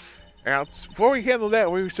 Now, before we handle that,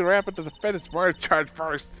 we should wrap up the defendant's murder charge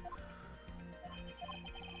first.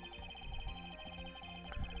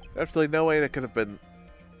 Absolutely no way that could have been.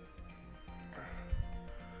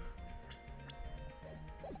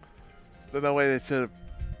 There's no way they should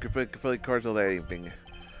have been completely cordial that evening.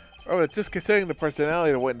 Oh, just considering the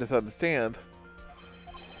personality of the witness on the stand,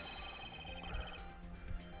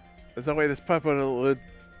 there's no way this puppet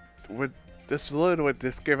would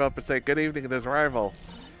just give up and say good evening to his rival.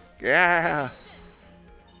 Yeah.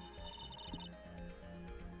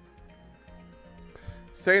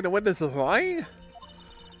 Saying the witness is lying?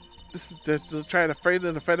 This is just trying to frame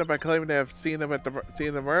the defendant by claiming to have seen him at the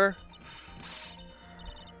scene the murder.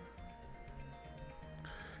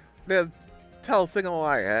 Then tell a single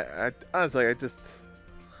lie. I honestly, I just.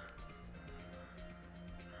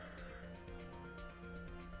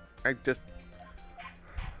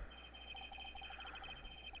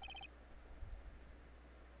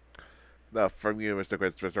 Enough from you, Mr.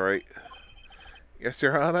 Christopher, right? Yes,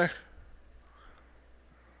 Your Honor.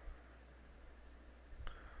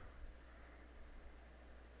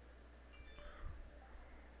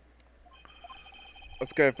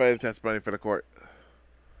 Let's go and find the testimony for the court.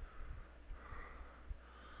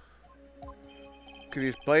 Could you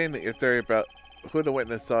explain your theory about who the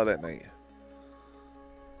witness saw that night?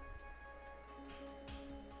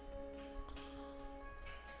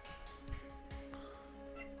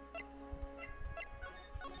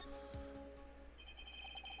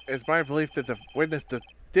 It's my belief that the witness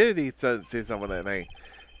did see someone that night.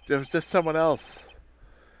 There was just someone else.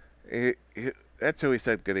 That's who he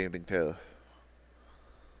said good evening to.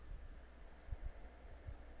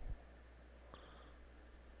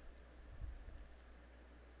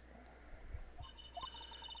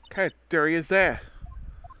 What kind of theory is that?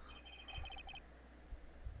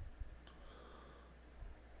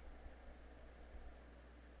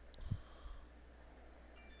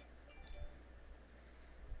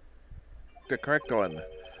 The correct one.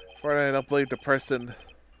 For I don't believe the person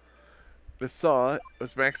that saw it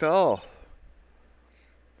was Max at all.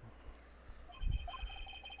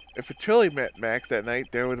 If it truly met Max that night,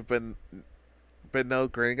 there would have been no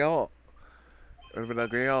agreeing at all. There would have been no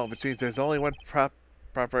agreeing at all, which means there's only one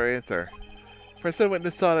proper answer. The person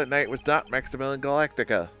witness saw that night was not Maximilian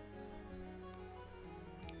Galactica.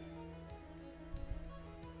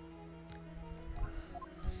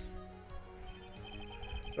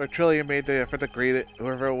 Or Trillian made the effort to greet it,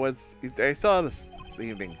 whoever it was I saw this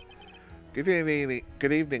evening. Good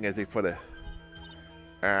evening, as he put it.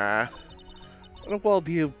 What a well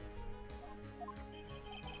do you...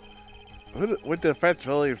 Would the defense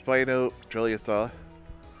really explain who Trillian saw?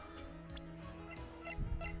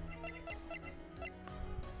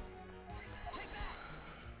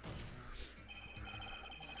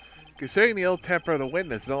 Considering the old temper of the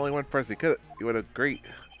witness, there's only one person he would agree.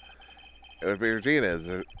 It would be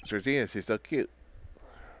Regina. Regina, she's so cute.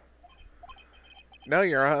 No,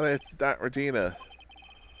 Your Honor, it's not Regina.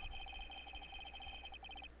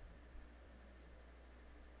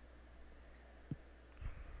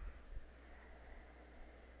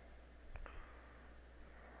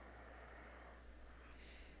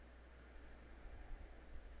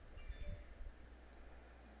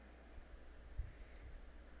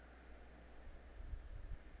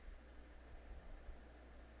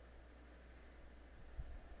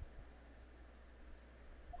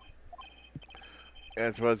 I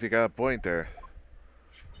suppose you got a point there.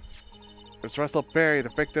 It was Russell Berry, the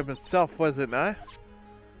victim himself, was it not?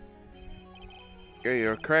 Yeah,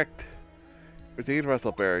 you're correct. It was indeed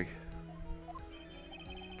Russell Berry.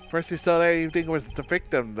 The person who saw that evening was the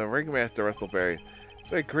victim, the ringmaster Russell Berry.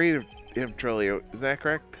 So I greeted him truly. Is that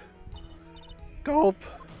correct? Gulp!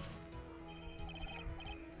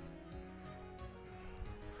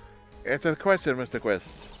 Answer the question, Mr. Quist.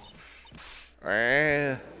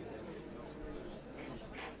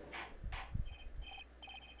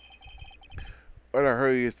 What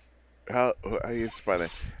are you? How you spun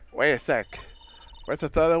it? Wait a sec. First I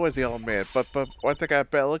thought it was the old man, but once I got a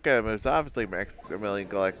better look at him, it was obviously Maximilian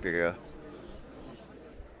Galactica.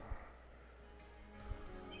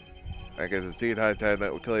 I guess it's indeed high time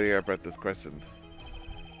that we clear the air about this question.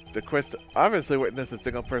 The Quist obviously witnessed a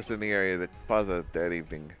single person in the area that paused that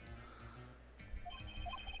evening.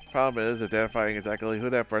 Problem is identifying exactly who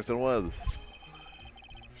that person was.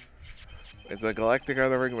 It's a Galactic or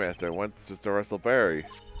the Ringmaster, once Mr. Russell Berry.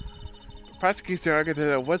 The prosecution argued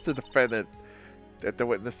that it was the defendant that the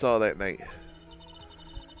witness saw that night.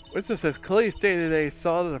 Witness has clearly stated that he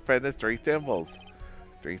saw the defendant's three symbols.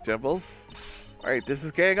 Three symbols? Alright, this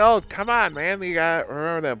is getting old. Come on, man. You gotta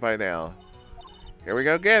remember them by now. Here we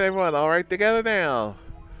go again, everyone. All right together now.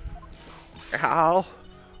 Ow.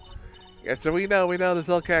 Yeah, so we know this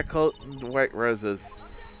little cat cloak and white roses.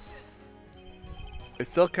 A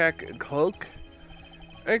silk hat and cloak?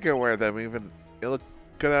 I can wear them even. It look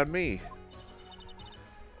good on me.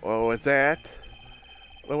 What was that?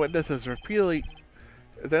 The witness has repeatedly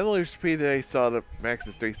repeated that he saw the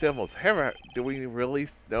Max's three symbols. However, do we really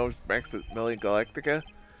know Maximilian Galactica?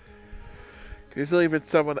 Could easily been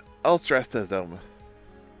someone else dressed as them.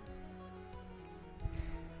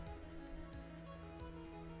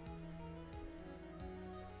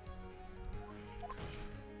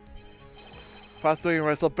 Possibly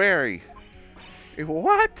Russell Berry.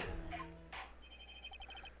 What?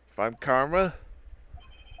 If I'm Karma,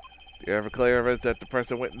 do you ever clear evidence that the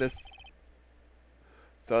person witnessed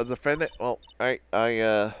saw the defendant? Well,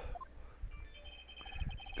 the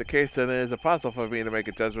case then is impossible for me to make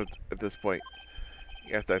a judgment at this point.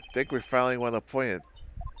 Yes, I think we finally want to point it.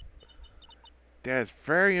 That is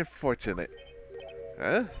very unfortunate.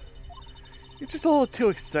 Huh? You're just a little too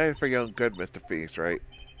excited for your own good, Mr. Phoenix, right?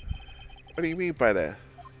 What do you mean by that?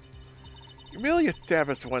 You merely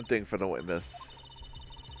established one thing for the witness.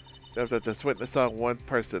 That was that this witness saw one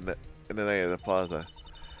person in the night at the plaza.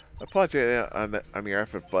 I apologize on your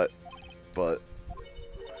effort, but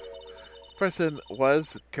person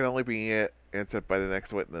can only be answered by the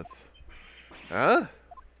next witness. Huh?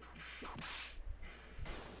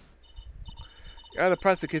 Yeah, the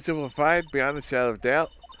prosecution will find, beyond a shadow of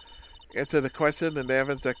doubt, answer the question and the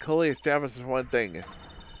evidence that clearly establishes one thing.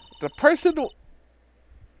 The person...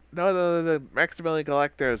 No, the Maximilian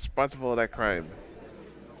Galactor is responsible for that crime.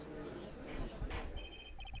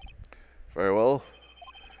 Very well.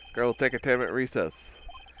 Girl will take a 10-minute recess.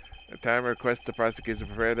 The time requests the prosecution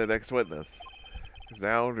prepare the next witness. Is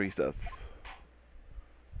now in recess.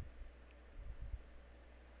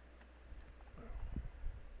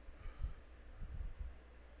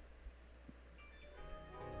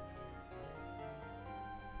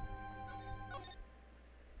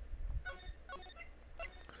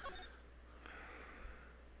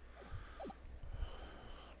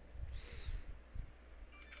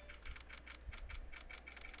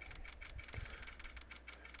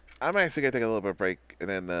 I'm actually gonna take a little bit of break and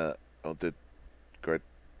then I'll do good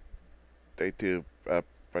day two, part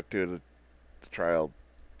two of the trial,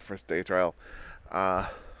 first day trial. I'm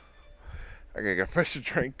gonna get fresh a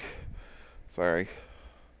drink. Sorry,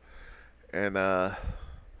 and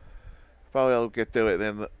probably I'll get to it.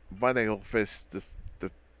 And then Monday we'll finish the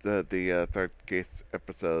third case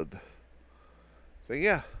episode. So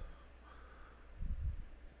yeah,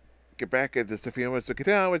 get back in just a few minutes to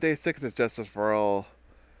continue on with day 6 of Justice for All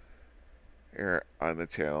here on the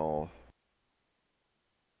channel.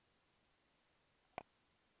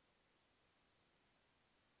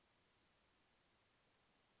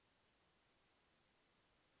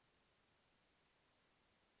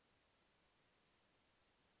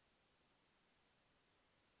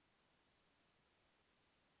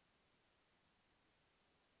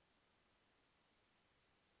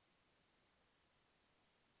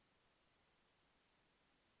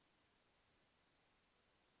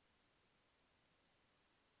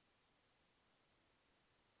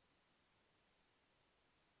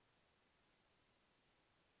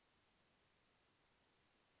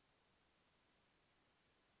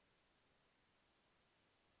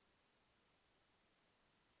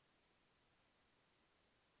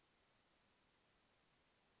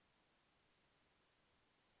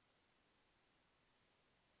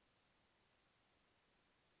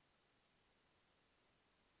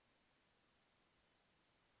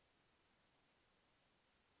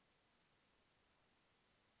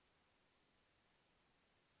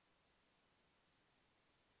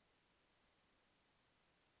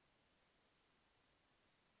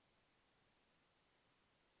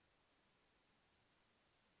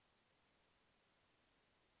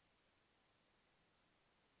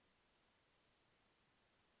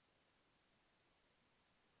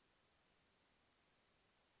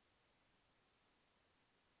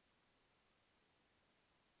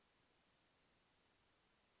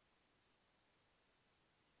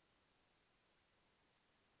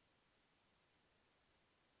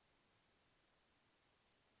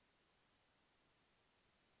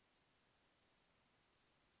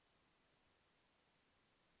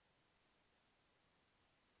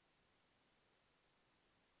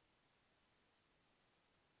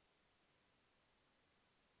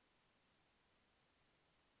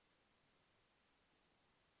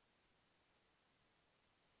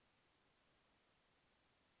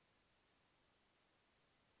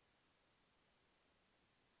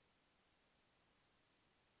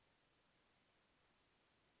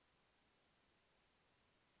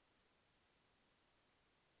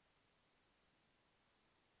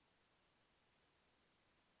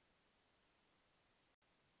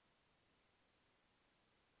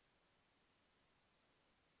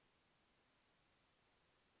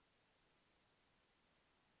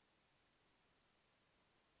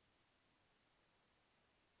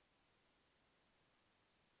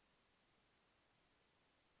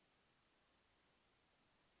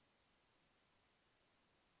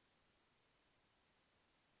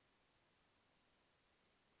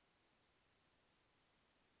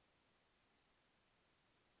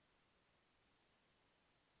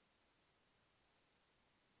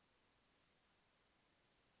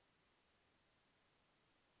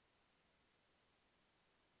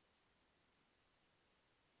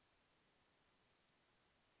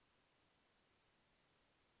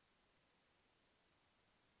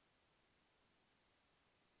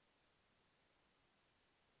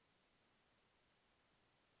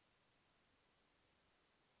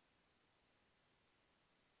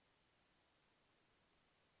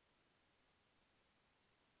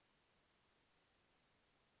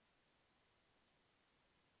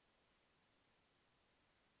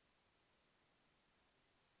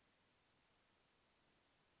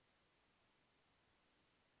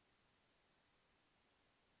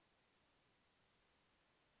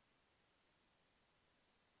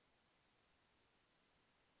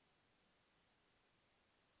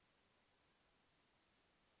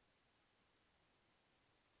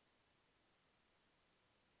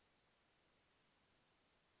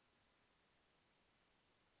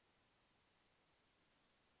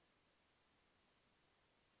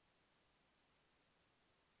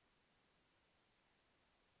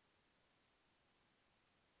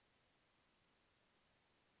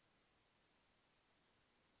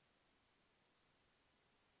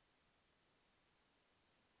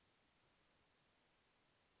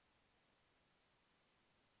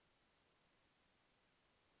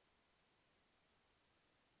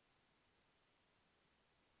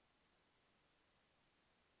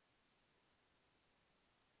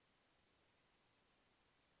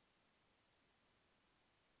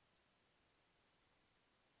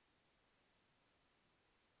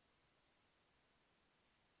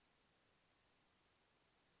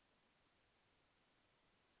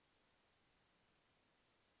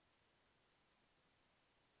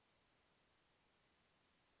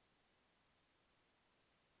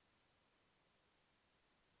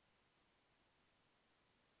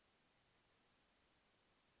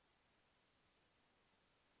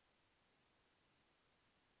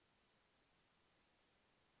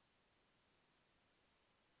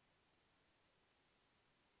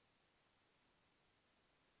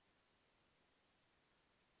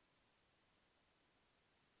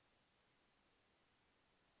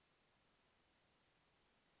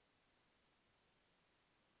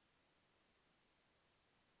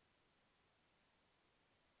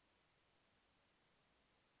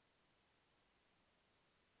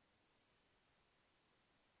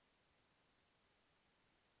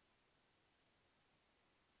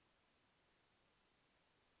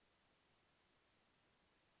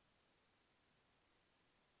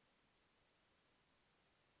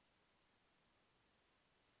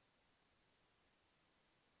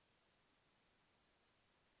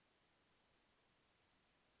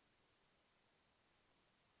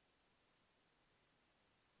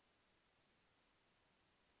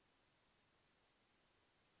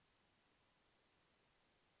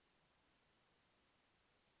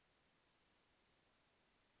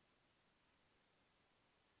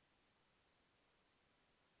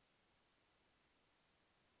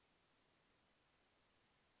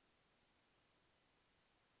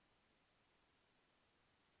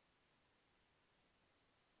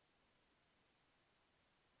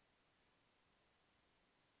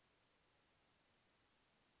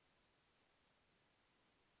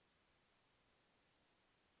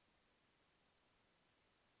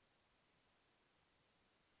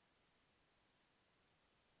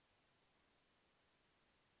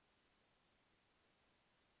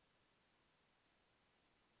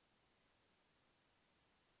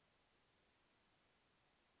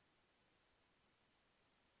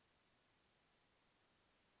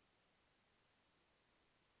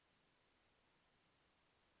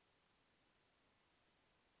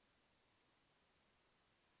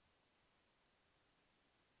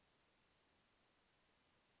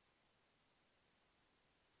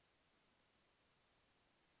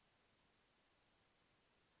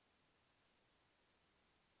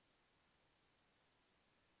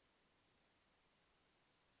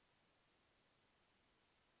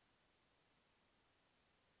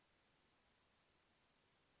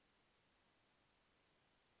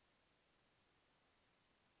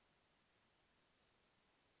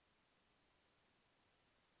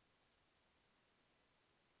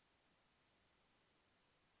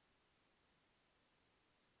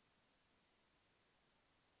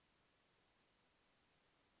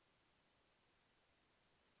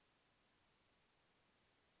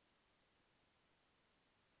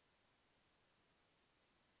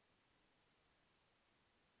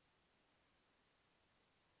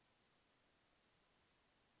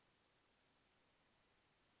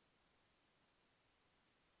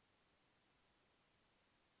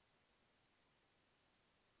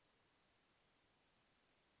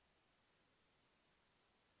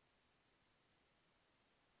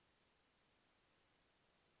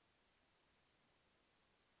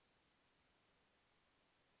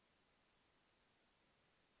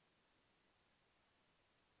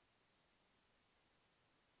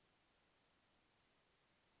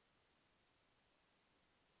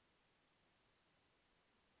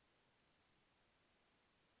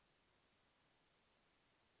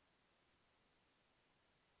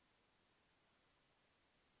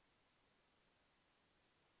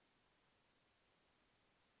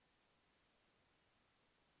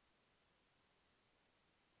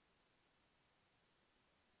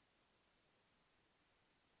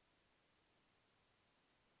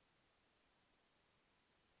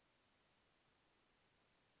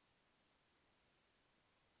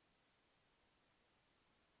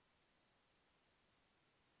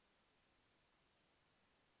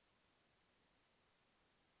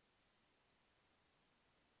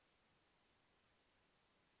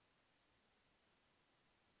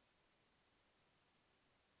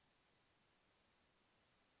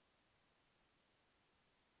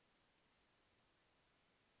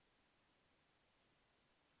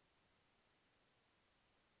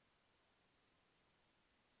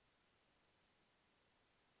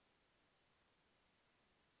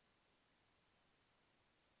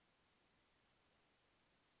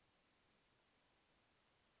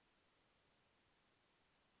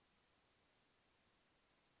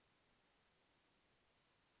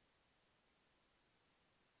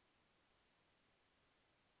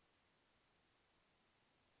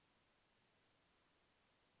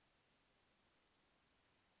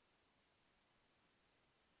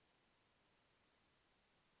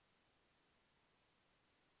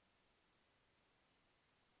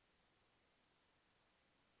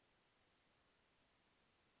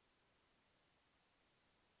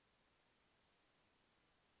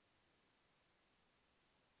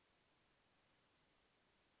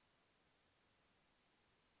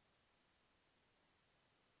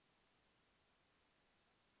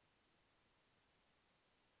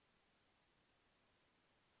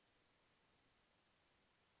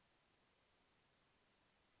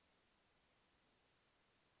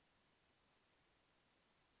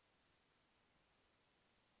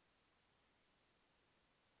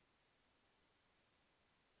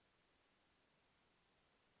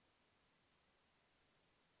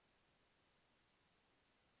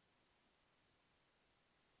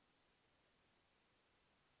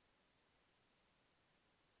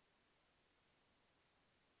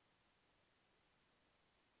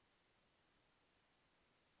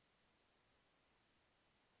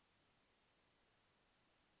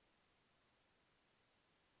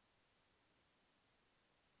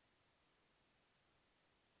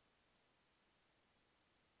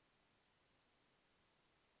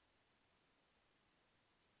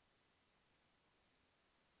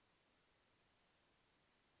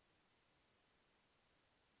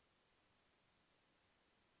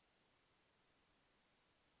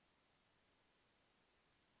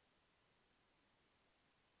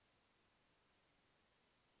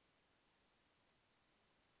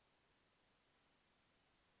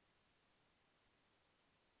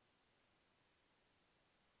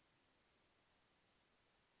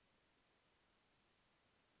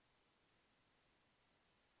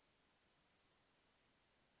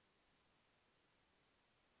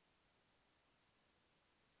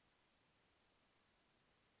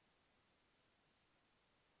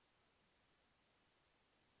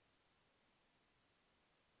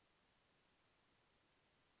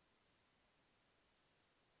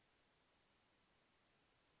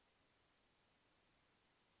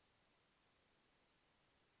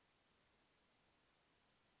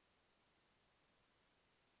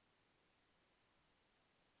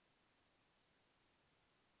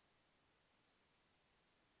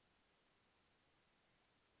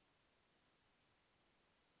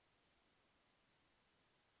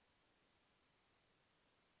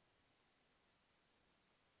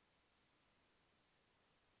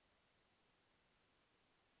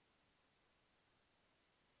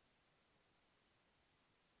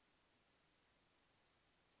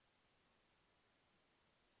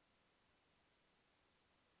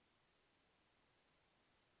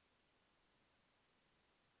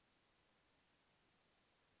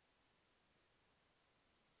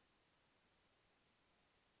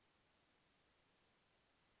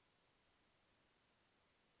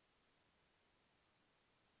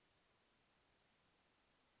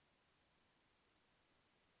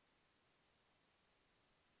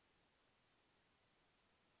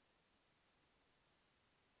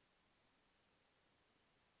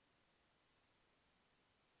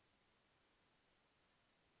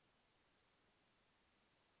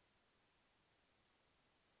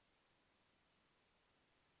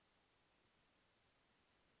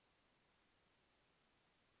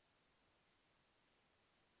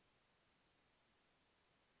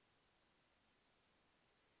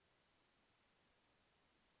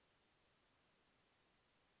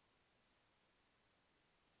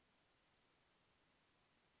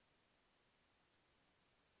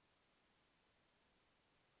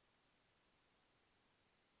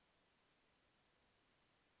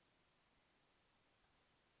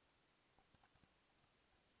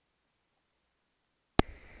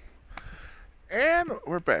 And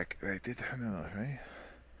we're back. I did turn it off, right?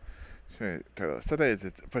 Sure, turn it off. Sometimes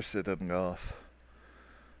it pushes it doesn't go off.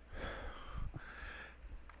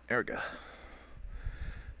 There we go.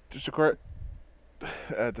 District Court,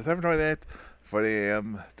 December 29th, 40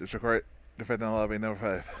 a.m. District Court, defendant lobby number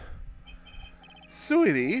 5.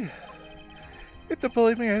 Sweetie, you have to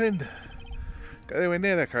believe me, I didn't go anywhere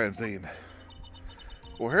near that crime scene.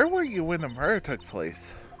 Where were you when the murder took place?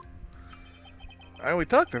 We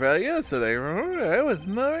talked about it yesterday, remember? It was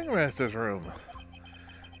in the ringmaster's room.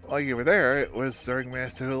 While you were there, it was the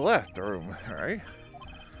ringmaster who left the room, right?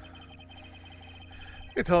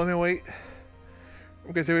 You told me to wait,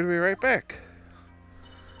 because he would be right back.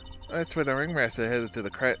 That's when the ringmaster headed to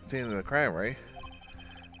the scene of the crime, right?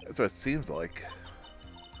 That's what it seems like.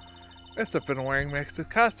 Must have been wearing Max's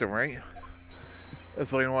costume, right?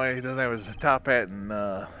 That's why he doesn't have his top hat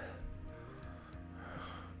and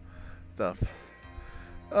stuff.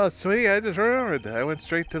 Oh, sweetie, I just remembered. I went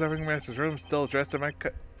straight to the ringmaster's room, still dressed in my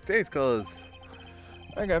day's clothes.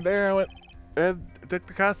 I got there, I went and took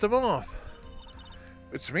the costume off.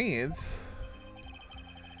 Which means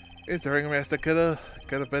the ringmaster could have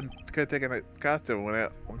taken a costume and went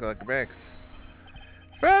out looking like a Max.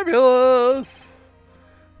 Fabulous!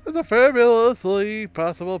 It's a fabulously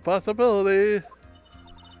possible possibility.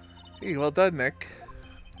 Hey, well done, Nick.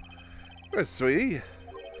 Where's sweetie?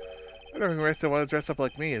 I don't ringmaster want to dress up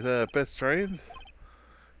like me. Is that best trained?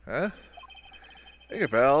 Huh? Hey,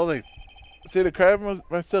 pal. They see the crab was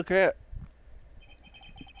my silk hat.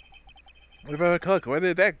 What about a cloak? Where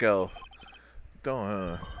did that go?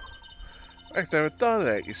 Don't, I never thought of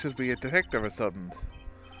that. You should be a detective or something.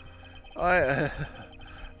 I'm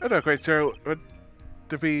not quite sure what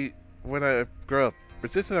to be when I grow up.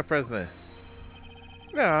 Resistant or president?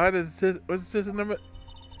 No, this isn't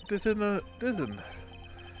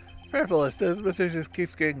fabulous. This mystery just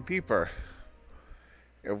keeps getting deeper.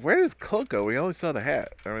 Yeah, where does cloak go? We only saw the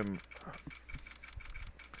hat. I mean,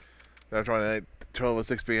 that's right.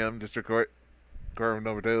 12:06 p.m. District Court, Courtroom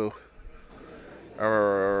number 2.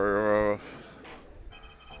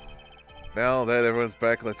 Now that everyone's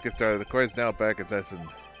back, let's get started. The court is now back in session.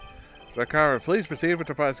 So, Carver, please proceed with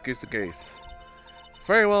the prosecution case.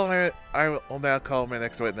 Very well, I will now call my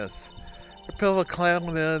next witness. The pill of a clown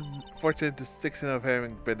with the unfortunate distinction of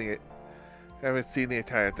having seen the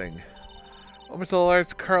entire thing. Oh, Mr.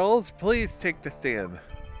 Lawrence Curls, please take the stand.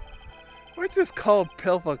 We're just called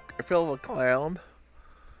pill of a clown.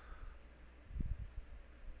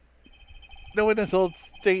 The witness will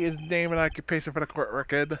state his name and occupation for the court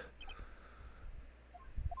record.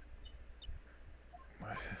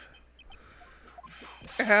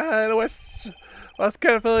 And West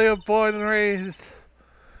California, born and raised.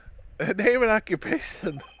 Name and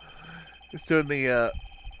occupation. He's doing the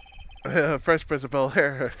Fresh Prince of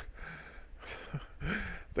Bel-Air.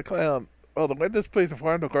 The clown. Well, the witness please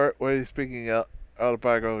inform the court where he's speaking out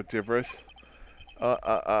autobiographical gibberish.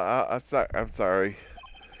 I'm sorry.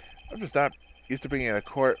 I'm just not used to being in a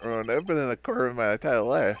courtroom. I've been in a courtroom my entire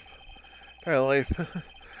life. I'm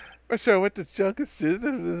not sure what the junk is.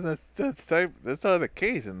 That's not an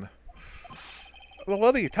occasion. Well,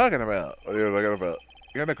 what are you talking about? What are you talking about?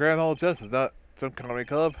 You're in the Grand Hall of Justice, not some comedy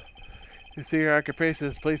club. You see your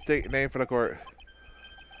occupation, please state your name for the court.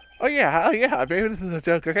 Oh yeah, maybe this is a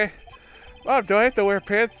joke, okay? Mom, do I have to wear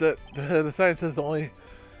pants that the sign says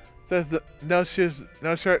no shoes,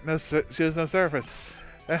 no shirt, no shoes, no surface?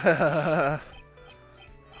 Okay,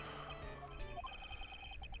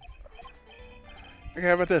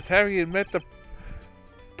 how about this? Have you met the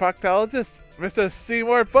proctologist, Mr.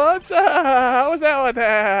 Seymour Buds? How was that one?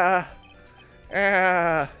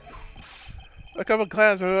 A couple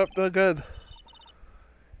clowns were up to good.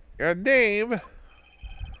 Your name?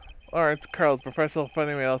 Lawrence Curls, professional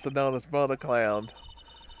funny man, also known as Mo the Clown.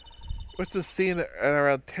 Which was seen at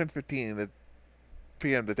around 10:15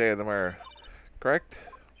 p.m. the day of the murder. Correct?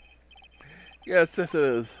 Yes, this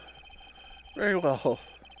is. Very well.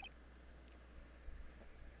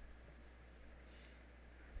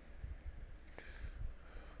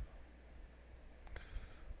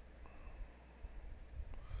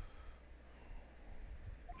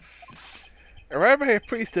 Arrived by a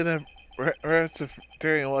priest and a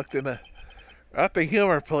Rastafarian walked in out the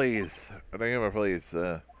humor, please. The humor, please.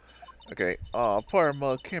 Okay. Oh, poor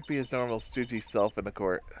Mo can't be his normal stoogey self in the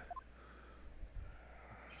court.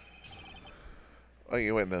 Oh,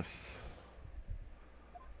 you witness.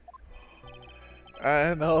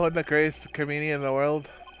 I know I'm the greatest comedian in the world.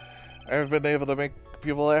 I haven't been able to make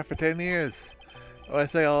people laugh for 10 years. When I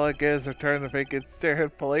say all I get is return the vacant stare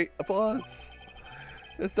and polite applause.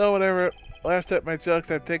 Just know whenever laughs at my jokes,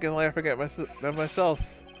 I'm taking laughing at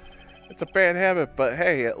myself. It's a bad habit, but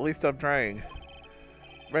hey, at least I'm trying.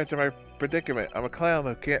 Imagine my predicament. I'm a clown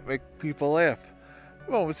who can't make people laugh.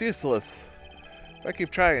 Well, it was useless. I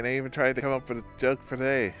keep trying. I even tried to come up with a joke for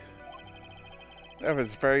today. That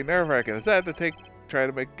was very nerve-wracking. It's sad to try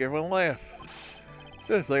to make everyone laugh.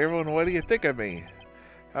 Seriously, everyone, what do you think of me?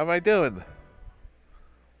 How am I doing?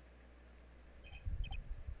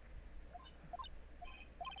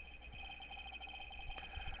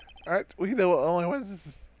 Aren't we the only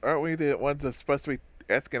ones? Aren't we the ones that's supposed to be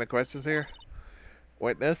asking the questions here?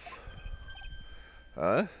 Witness?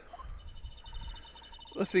 Huh?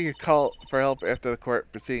 Let's see your call for help after the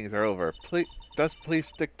court proceedings are over. Please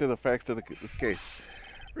stick to the facts of this case.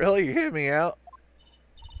 Really, you hear me out?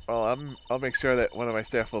 Well, I'll make sure that one of my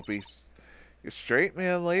staff will be your straight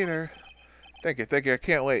man later. Thank you. I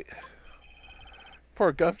can't wait.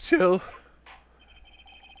 Poor Gumshoe.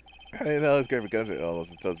 I know it's gonna be Gumshoe. Oh, it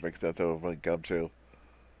does make sense. It was Gumshoe.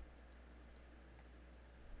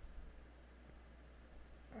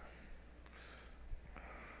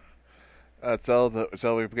 So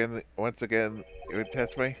shall we begin once again? You would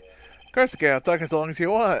test me? Of course you can. I'll talk as long as you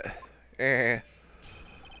want. Eh.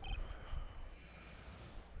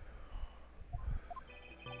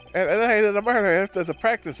 And the night of the murder, after the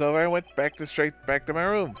practice over, I went straight back to my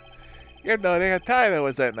room. You had no idea how tired I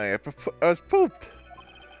was that night. I was pooped.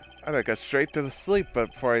 I got straight to the sleep,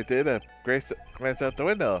 but before I did, I glanced out the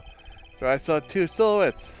window. So I saw two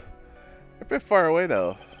silhouettes. A bit far away,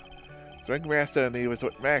 though. Ringmaster and he was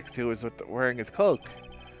with Max, who was wearing his cloak.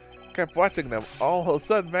 Kept watching them. All of a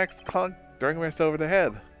sudden, Max conked Ringmaster over the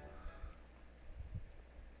head.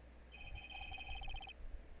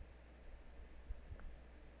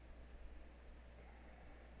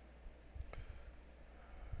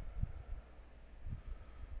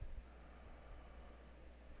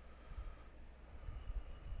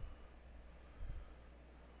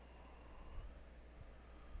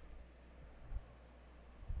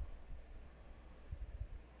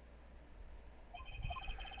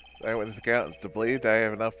 Eyewitness accountants to believe I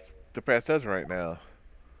have enough to pass judgment right now. Of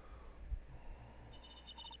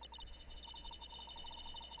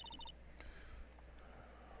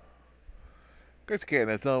course you can.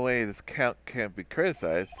 There's no way this count can't be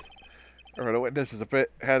criticized. Or the witness is a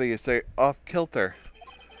bit, how do you say, off kilter.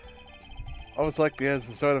 Almost like he has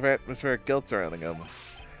some sort of atmospheric guilt surrounding him.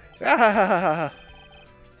 Ah!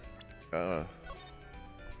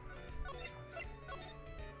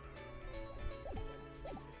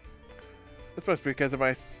 This must be because of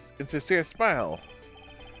my insincere smile.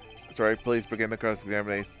 That's right, please begin the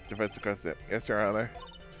cross-examination. Defense across the... Yes, Your Honor.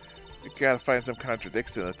 You gotta find some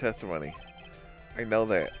contradiction in the testimony. I know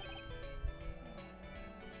that.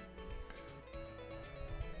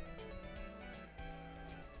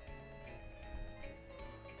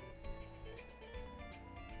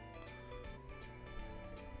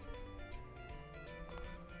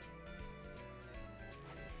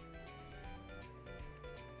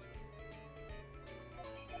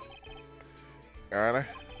 Your Honor,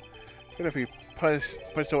 what if you push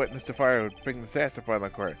the witness to fire would bring disaster upon the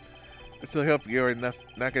court? I still hope you are not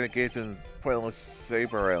going to engage in pointless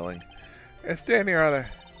saber railing. And stand, Your Honor.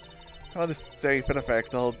 I'll just say for the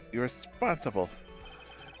facts, I'll hold you responsible.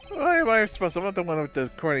 Why am I responsible? I'm not the one with the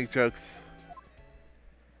corny jokes.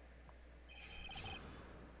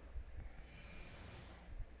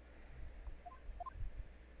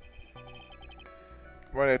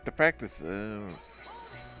 Right at the practice.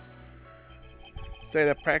 Say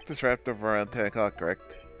that practice wrapped up around 10 o'clock,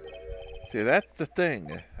 correct? See, that's the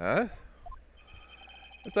thing, huh?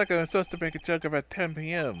 It's like I'm supposed to make a joke about 10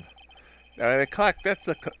 p.m. Now, at 8 o'clock, that's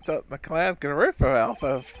something the clown can rip off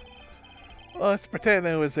of. Well, let's pretend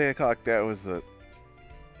it was 8 o'clock. That was it.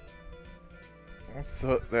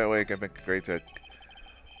 So that way I can make a great joke.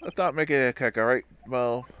 Let's not make it 8 o'clock, alright,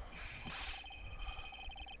 Mo?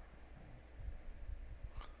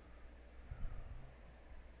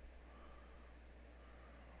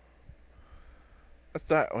 Let's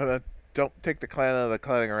not, don't take the clown out of the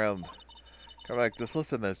clowning around. Come back, just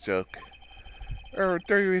listen to this joke. There are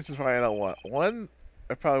 3 reasons why I don't want. 1,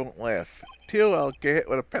 I probably won't laugh. 2, I'll get hit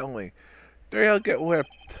with a penalty. 3, I'll get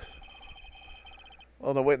whipped.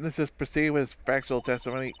 Well, the witnesses proceed with his factual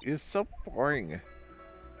testimony. It's so boring.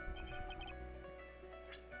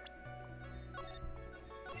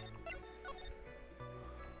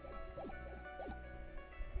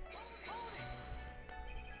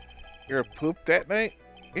 You were pooped that night?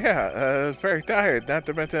 Yeah, I was very tired. Not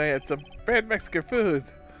to mention I had some bad Mexican food.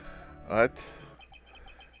 What?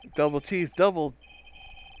 Double cheese, double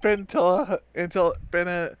enchilada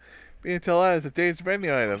is a day's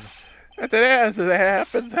menu item. After that, as it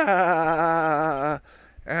happens,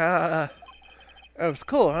 Uh, that was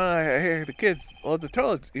cool, huh? I hear the kids love the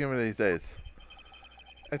toilet humor these days.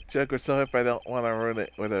 That joke was so hip I don't want to ruin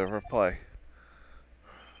it with a reply.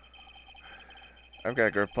 I've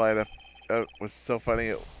got a reply that was so funny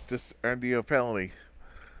it just earned you a penalty.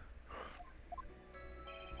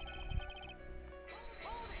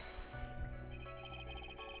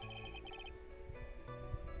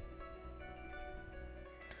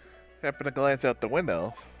 Happened to glance out the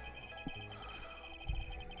window.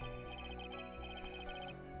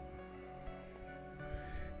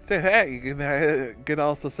 Say that, you can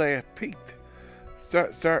also say it peeked.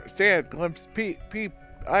 Stand, glimpse, peep,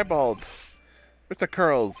 eyeballed. Mr.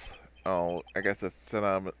 Curls. Oh, I guess it's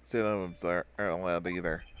synonyms aren't allowed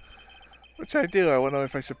either. Which I do, I wonder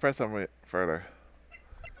if I should press on it further.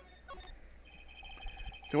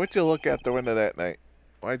 So what'd you look out the window that night?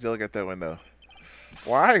 Why'd you look at that window?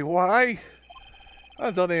 Why?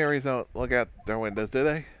 I don't need a reason to look out their windows, do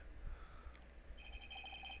they?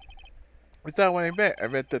 It's not what I meant. I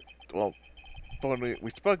meant that, well, when we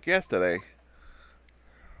spoke yesterday.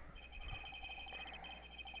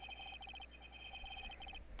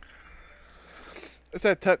 As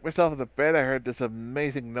I tucked myself in the bed, I heard this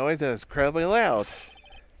amazing noise and it's incredibly loud.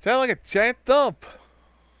 Sounded like a giant thump.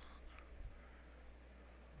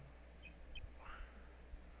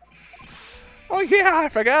 Oh yeah, I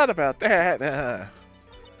forgot about that.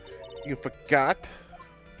 You forgot?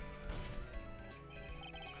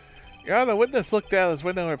 Yeah, the witness looked out his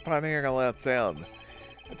window upon hearing a loud sound.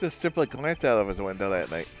 I just simply glanced out of his window that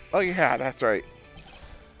night. Oh yeah, that's right.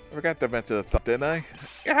 I forgot to mention the thump, didn't I?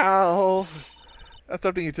 Ow! That's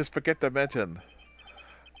something you just forget to mention.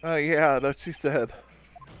 Oh yeah, that's what she said.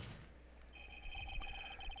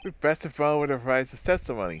 We best inform with revise his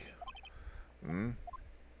testimony.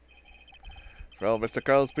 Well, Mr.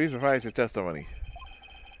 Carlos, please revise your testimony.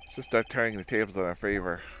 Just start turning the tables in our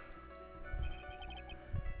favor.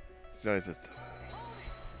 Noises.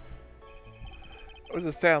 What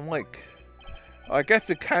does it sound like? Well, I guess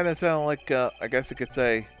it kind of sounded like, I guess you could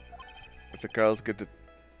say, Mr. Carlos, get the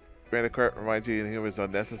Court remind you he was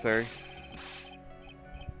unnecessary.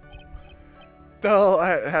 No,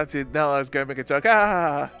 I was gonna make a joke.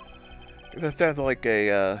 Ah! That sounds like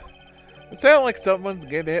a, it sounded like someone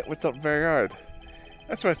getting hit with something very hard.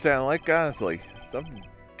 That's what it sounded like, honestly. Something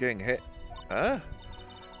getting hit. Huh?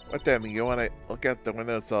 What then? You want to look out the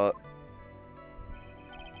window so...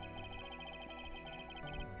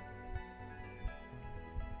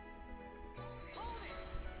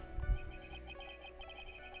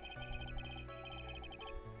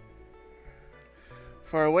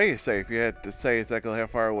 Far away, you say? If you had to say exactly how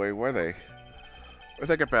far away were they? We'll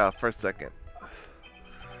think about it for a second.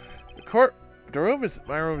 My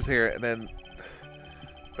room's here, and then...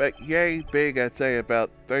 But yay big, I'd say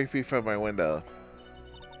about 30 feet from my window.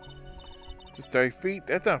 Just 30 feet?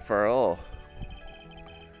 That's not far at all.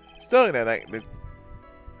 Still in that night,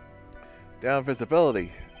 down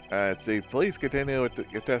visibility. See, please continue with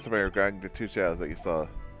your testimony regarding the two shadows that you saw.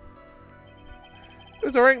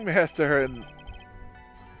 There's a ringmaster and...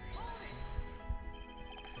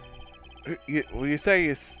 You say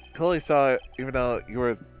you clearly saw it, even though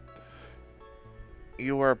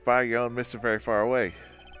you were by your own mission very far away.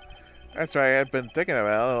 That's right, I'd been thinking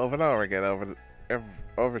about it over and over again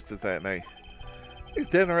over since that night. These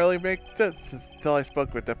didn't really make sense until I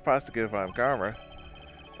spoke with the prosecutor on camera.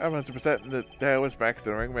 I'm 100% that it was Max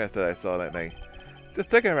the ringmaster that I saw that night.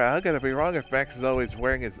 Just thinking about it, how could it be wrong if Max is always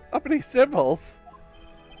wearing his uppity symbols?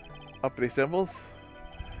 Uppity symbols?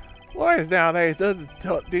 Boys nowadays, do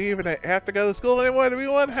you even have to go to school anymore to be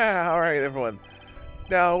one? Ha, alright everyone.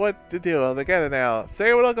 Now, what to do? They get it now.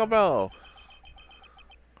 Say what Uncle Mo.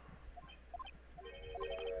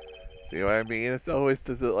 See what I mean? It's always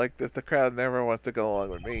like this. The crowd never wants to go along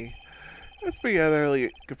with me. Let's be utterly,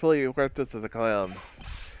 completely worthless as a clown.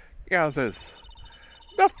 Yeah, it says.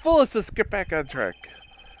 Enough foolishness. Get back on track.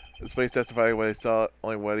 This place testified what he saw,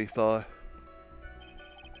 only what he saw.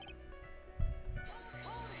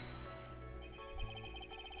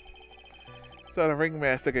 So the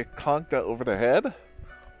ringmaster get conked out over the head?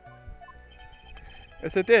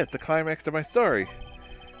 Yes, it did. It's the climax of my story.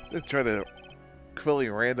 Just try to completely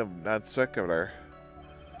random non sequitur.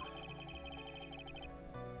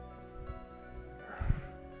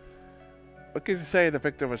 What can you say the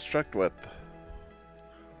victim was struck with?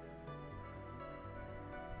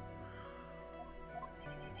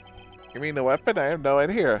 You mean the weapon? I have no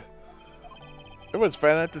idea. It was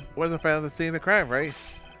found wasn't found at the scene of the crime, right?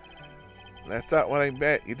 That's not what I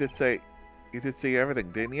meant. You did see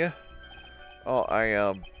everything, didn't you? Oh,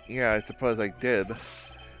 yeah, I suppose I did.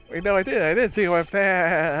 Wait, no, I didn't. I didn't see a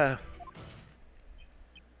weapon.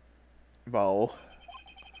 Mo,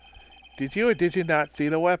 did you or did you not see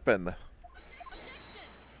the weapon?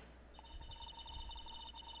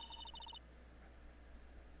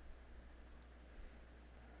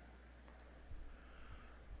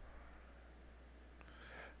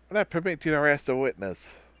 I'm not permitting you to arrest a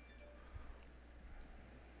witness.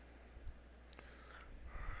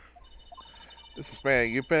 This is man,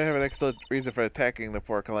 you better have an excellent reason for attacking the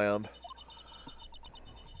poor clown.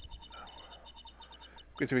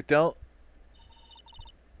 Because if we don't,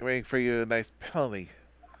 I'm waiting for you a nice penalty.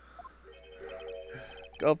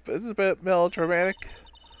 Go, this is a bit melodramatic.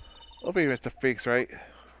 I'll be Mr. Freaks, right?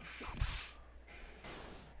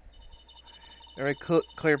 Any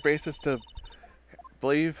clear basis to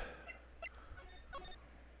believe?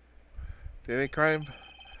 Did any crime?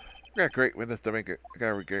 We got great witness to make it.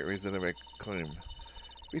 Got a great reason to make a claim.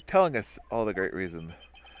 Be telling us all the great reason.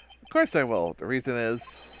 Of course I will. The reason is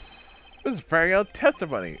this is firing out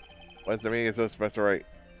testimony. What's the meaning of this, Mr. Wright?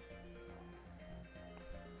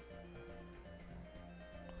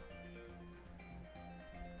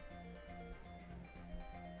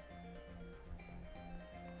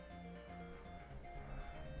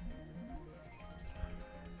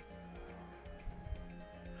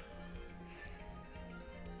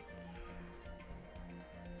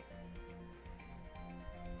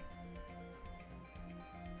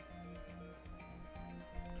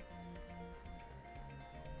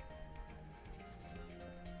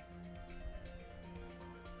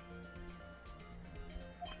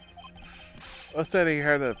 I said he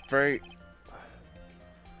had a very...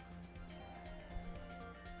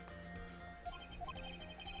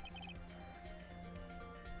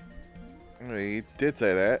 He did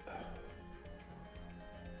say that.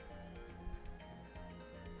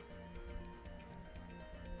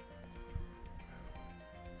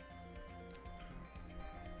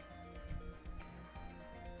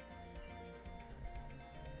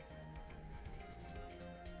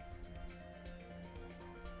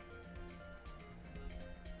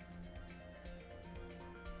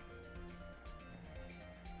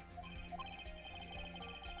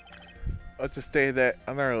 Let's just say that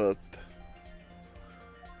underlooked.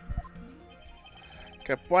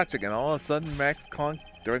 Kept watching and all of a sudden Max conked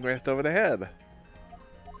during rest over the head.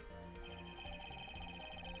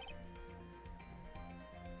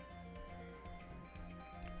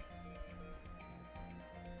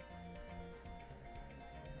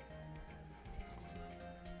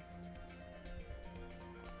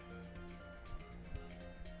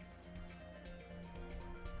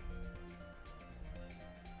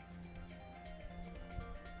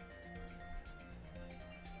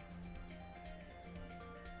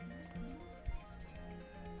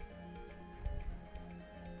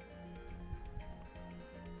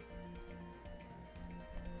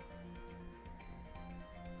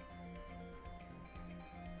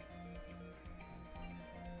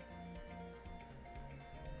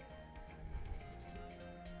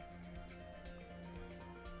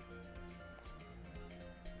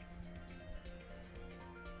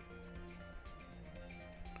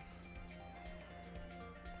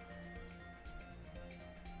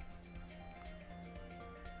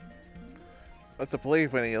 What's to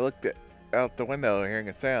believe when he looked out the window hearing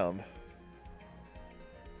a sound?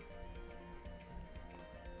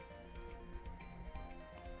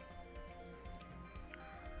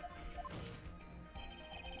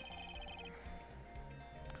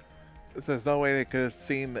 There's no way they could have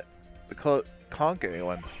seen the conk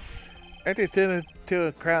anyone. Empty to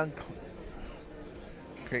a crown.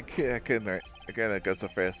 I couldn't right. Again, it goes so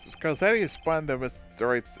fast. Because how do you respond to Mr.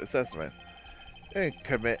 Wright's assessment? They didn't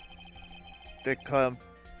commit. They clowns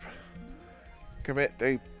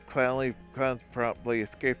promptly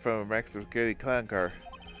escaped from a maximum security clown car.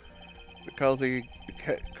 Because he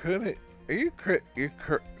couldn't. Are you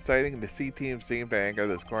citing the C team seem to anger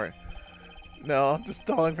this court? No, I'm just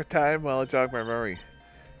stalling for time while I jog my memory.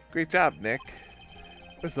 Great job, Nick.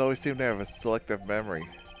 Must always seem to have a selective memory.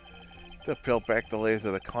 To peel back the layers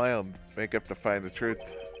of the clown, make up to find the truth.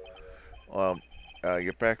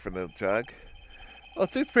 You're back from the jog. Well,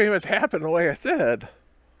 things pretty much happened the way I said.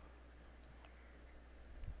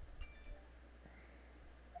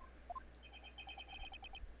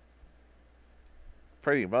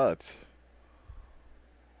 Pretty much.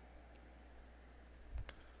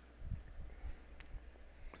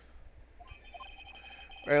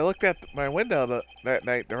 When I looked at my window that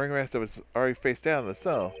night, the ringmaster was already face down in the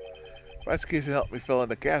snow. Prosecution helped me fill in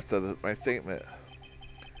the gaps of my statement.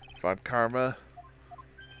 Found karma.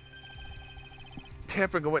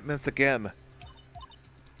 Tampering a witness again.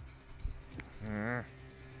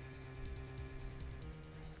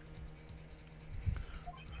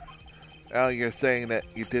 Now you're saying that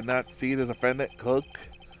you did not see the defendant cloak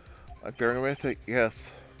like during a mistake?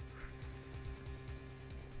 Yes.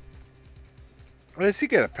 Where did she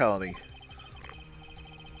get a penalty?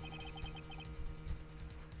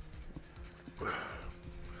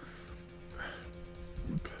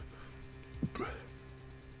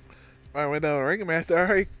 My window ring master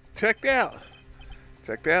already checked out.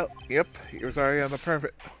 Checked out? Yep, he was already on the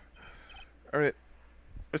permit. Alright,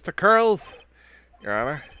 Mr. Curls, Your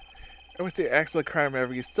Honor. It was the actual crime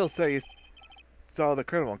ever. You still say you saw the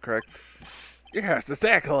criminal, correct? Yes,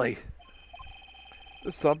 exactly.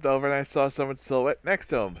 Just slumped over and I saw someone's silhouette next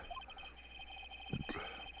to him.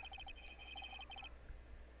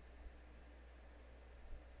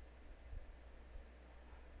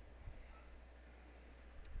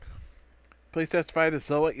 Please testify to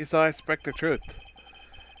silhouette you saw. I expect the truth.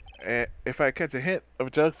 And if I catch a hint of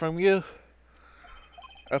a joke from you,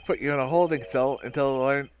 I'll put you in a holding cell until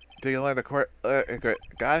you learn the court.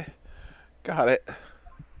 Got it? Got it.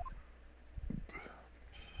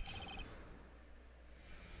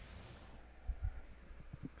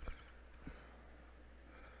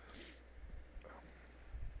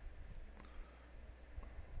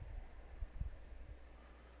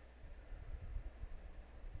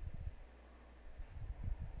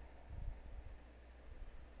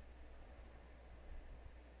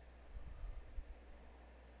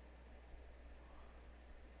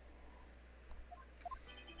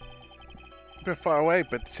 A bit far away,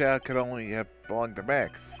 but the shadow could only have belonged to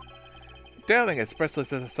Max. Doubting, especially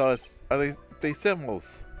since I saw these symbols.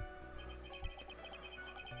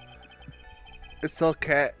 It's still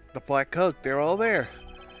Cat, the Black Coat, they were all there.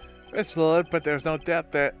 It's fluid, but there's no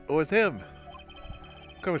doubt that it was him.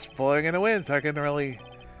 It was floating in the wind, so I couldn't really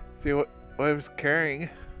see what he was carrying.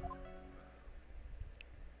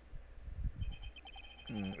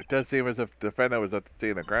 It does seem as if the defendant was at the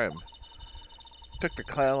scene of crime. Took the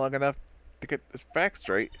clown long enough to get his facts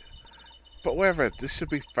straight. But whatever, this should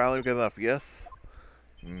be finally good enough, yes?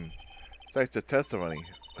 Besides the testimony,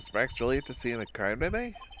 was Max really at the scene of crime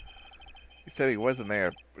today? He said he wasn't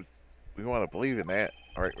there, but we want to believe in that.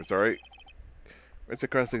 Alright, was alright. It's a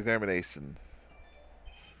cross-examination.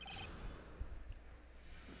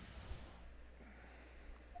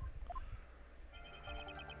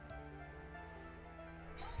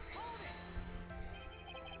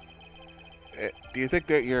 Do you think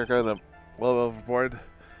that you're going to blow overboard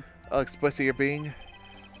how explicit you're being?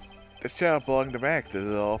 The shadow belonged to Max is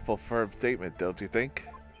an awful firm statement, don't you think?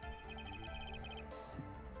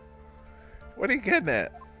 What are you getting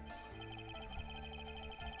at?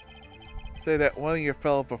 Say that one of your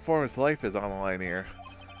fellow performers' life is on the line here.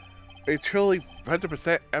 Are you truly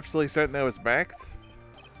 100% absolutely certain that was Max?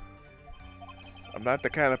 I'm not the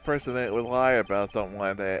kind of person that would lie about something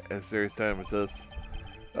like that at a serious time as this.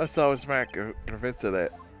 I saw was Mac convinced of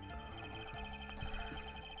that.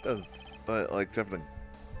 Does like jumping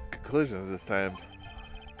to conclusions this time.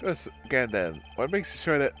 Go again then. What makes you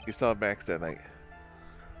sure that you saw Max that night?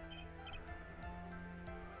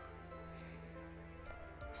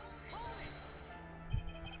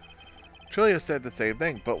 Trillia said the same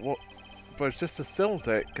thing, but it's just the symbols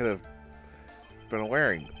that could have been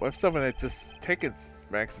wearing. What if someone had just taken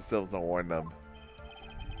Max's symbols and worn them?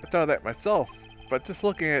 I thought that myself. But just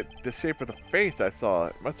looking at the shape of the face I saw,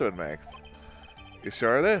 it must have been Max. You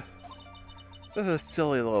sure of that? This is a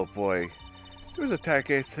silly little boy. He was attacked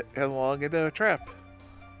headlong into a trap.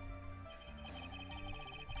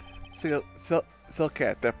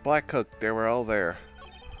 Silcat, that Black Cook, they were all there.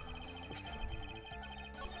 Oops.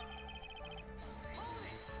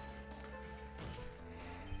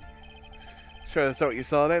 Sure that's what you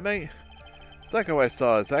saw that night? Exactly what I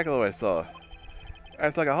saw, exactly what I saw.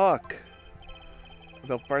 It's like a hawk.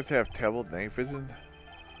 Don't birds have terrible night vision?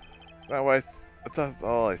 That's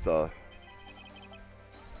all I saw.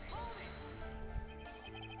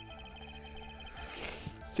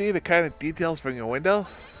 See the kind of details from your window?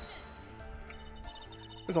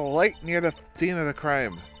 There's a light near the scene of the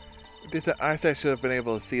crime. Decent eyesight should have been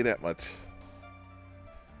able to see that much.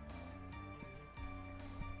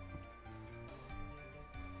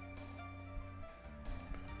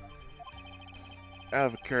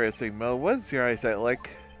 Out of curiosity, Mo, what's your eyesight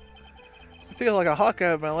like? I see like a hawk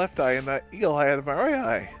out of my left eye and an eagle eye out of my right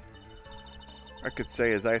eye. I could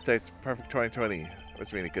say his eyesight's perfect 20/20,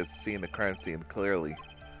 which means he could see the crime scene clearly.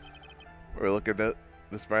 We're looking at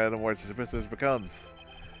this by the more suspicious it becomes.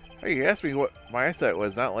 Hey, you asked me what my eyesight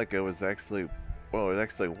was, not like it was actually, well, it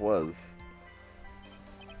actually was.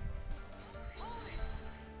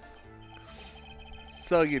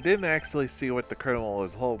 So you didn't actually see what the criminal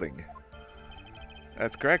was holding.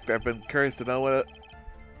 That's correct. I've been curious to know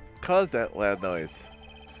caused that loud noise?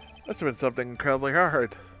 Must have been something incredibly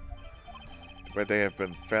hard. But they have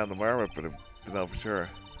been found in the armor, but to know for sure.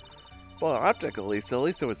 Well, optic at least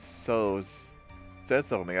it was so said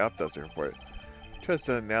so in the autopsy report.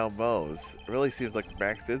 Tristan now Mose. It really seems like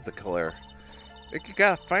Max is the killer. You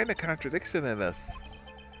gotta find a contradiction in this.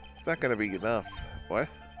 It's not gonna be enough. What?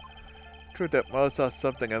 True that Mo saw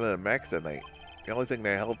something other than Max that night. The only thing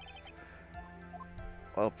that helped.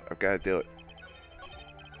 Well, I've gotta do it.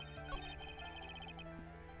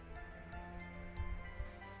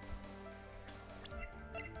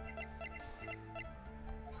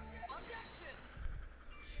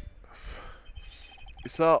 You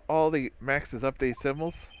saw all the Max's update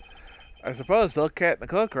symbols? I suppose they'll cat in the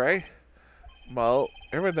cloak, right? Mo,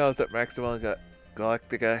 everyone knows that Maximilian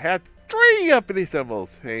Galactica had 3 uppity symbols.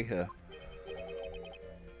 Hey,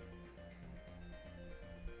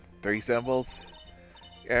 3 symbols?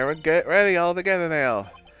 Everyone get ready all together now.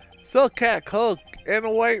 Silk Cat, Cloak, and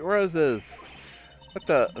White Roses. What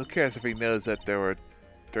the? Who cares if he knows that there were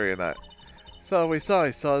 3 or not? So he saw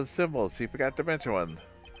the symbols. He forgot to mention one.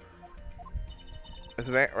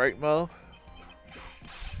 Isn't that right, Mo?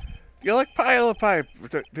 You like pie or pie?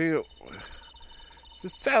 Do you?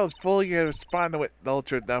 This salad's full. You respond to it in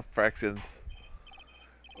ultra enough fractions.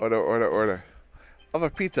 Order. Of a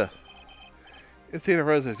pizza. You didn't see the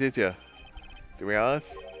roses, did you? To be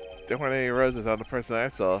honest, there weren't any roses on the person I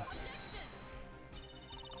saw.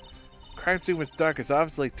 Crime scene was dark. It's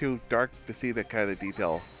obviously too dark to see that kind of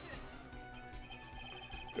detail.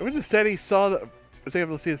 The witness said he was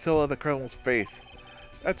able to see the silhouette of the criminal's face.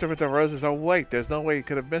 That's if the roses are white. There's no way he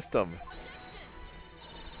could have missed them.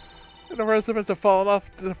 And the roses must have fallen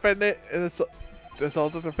off to defend it and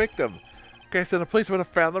assaulted the victim. Okay, so the police would have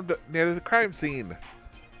found them near the crime scene.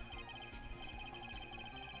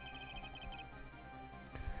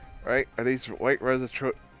 Right? Are these white roses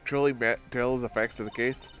truly material the facts of the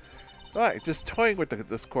case? Right, just toying with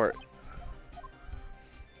this court.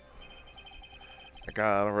 I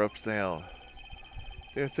got on the ropes now.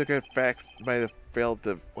 Seems so good facts might have failed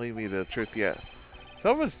to lead me to the truth yet.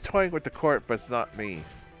 Someone's toying with the court, but it's not me.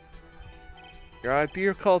 Your Honor, do you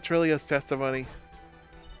recall Trillia's testimony?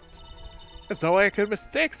 There's no way I could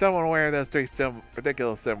mistake someone wearing those 3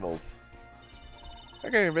 ridiculous symbols. How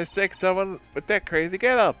can you mistake someone with that crazy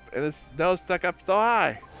getup and his nose stuck up so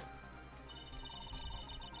high?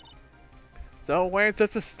 Someone wearing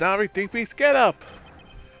such a snobby 3-piece getup.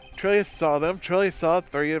 Trillia saw them. Trillia saw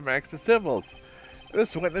 3 of Max's symbols.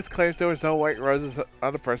 This witness claims there was no white roses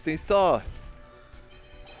on the person he saw.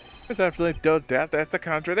 There's absolutely no doubt that's a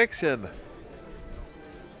contradiction.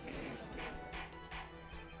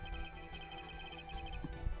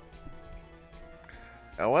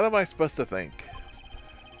 Now, what am I supposed to think?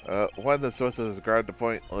 One of the sources regard the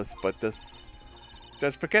pointless, but this...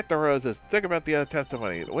 Just forget the roses. Think about the other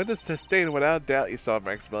testimony. The witness has stated without doubt you saw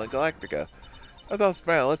Maximilian Galactica. That's all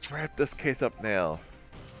smile. Let's wrap this case up now.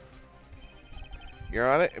 Your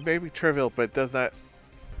Honor, it may be trivial, but it does not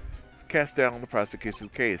cast down the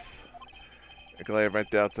prosecution's case. I can lay my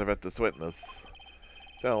doubts about this witness.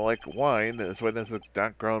 Sound like wine, this witness has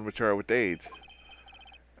not grown mature with age.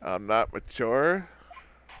 I'm not mature.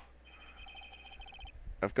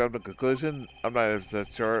 I've come to the conclusion I'm not as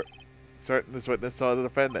certain this witness saw the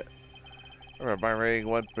defendant. However, my rating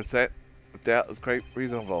 1% of doubt is quite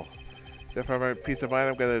reasonable. Therefore, for my peace of mind,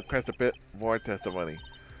 I'm going to request a bit more testimony.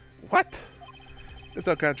 What? There's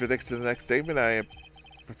no contradiction in the next statement. I am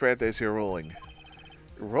prepared to issue a ruling.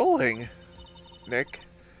 Ruling? Nick,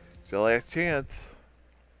 it's your last chance.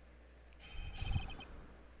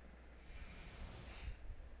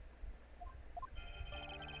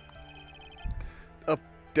 Oh,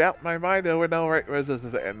 doubt my mind, there were no right roses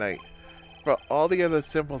at night. But all the other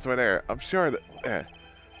symbols were there. I'm sure that,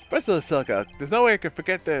 especially the silica. There's no way I could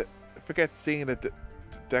forget seeing the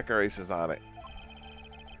decorations on it.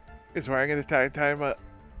 He's wearing it the time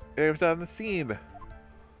it was on the scene.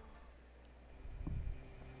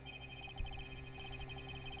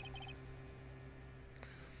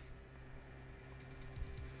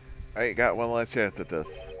 I ain't got one last chance at this.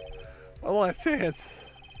 One last chance.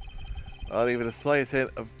 Not even the slightest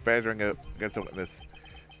hint of badgering against a witness.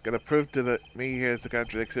 Gonna prove to me here's the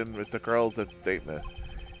contradiction, Mr. Curl's statement.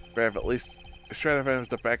 Better have at least a shred of evidence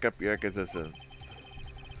to back up your accusation.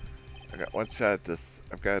 I got one shot at this.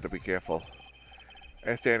 I've got to be careful.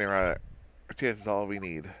 I stand here on it. A chance is all we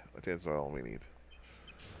need. A chance is all we need.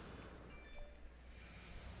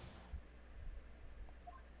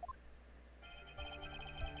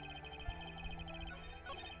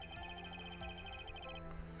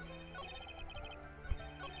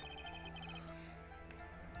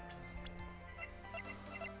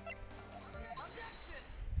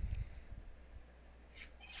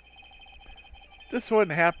 This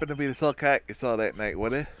wouldn't happen to be the silk hat you saw that night,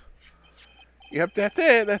 would it? Yep, that's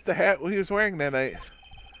it. That's the hat he was wearing that night.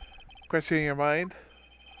 Question in your mind?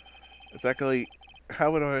 Exactly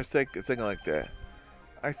how would I mistake a thing like that?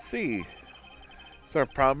 I see. Is there a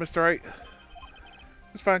problem, Mr. Wright?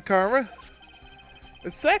 Just find Karma?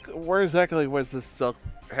 Where exactly was this silk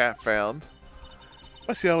hat found?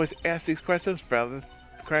 Why she always ask these questions? Found at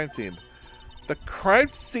the crime scene. The crime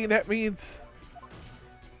scene? That means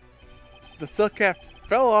the silk hat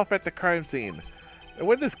fell off at the crime scene. And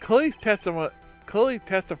witness clearly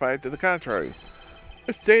testified to the contrary.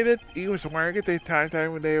 It stated he was wearing it the entire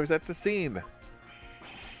time when they was at the scene.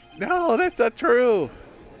 No, that's not true.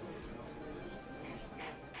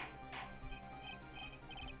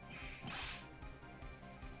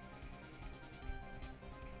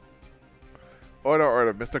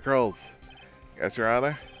 Order, Mr. Curls. Yes, Your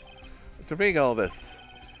Honor. What's meaning all this?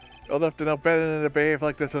 You'll have to know better than to behave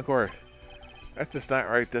like this in court. That's just not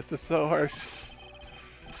right. That's just so harsh.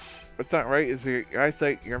 What's not right is your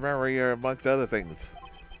eyesight, your memory, or amongst other things.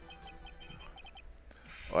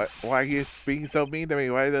 What? Why are you being so mean to me?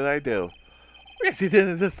 What did I do? I guess you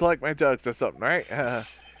didn't dislike my jokes or something, right?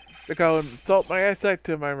 To go and insult my eyesight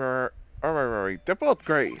to my memory. They're both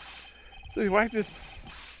great. So why just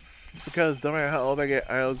because no matter how old I get,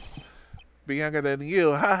 I'll be younger than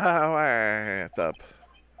you. Ha ha, what's up?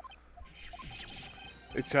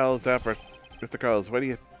 It's Charles Zapper, Mr. Carlos. Who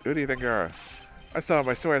do you think you are? I saw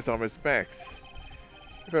my swears on Miss Max.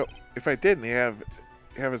 If I didn't, have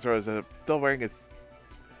his rose still wearing his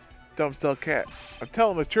dumb silk hat. I'm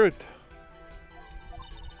telling the truth.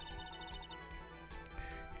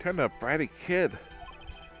 Turned a bratty kid.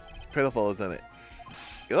 It's pitiful, isn't it?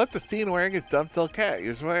 He left the scene wearing his dumb silk hat.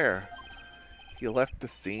 You swear. He left the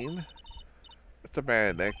scene? What's the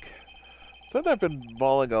matter, Nick? Something I've been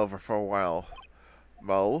mulling over for a while.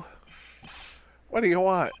 Mo? What do you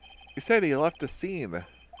want? You said he left the scene.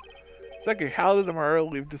 Second, how did the murderer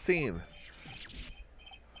leave the scene?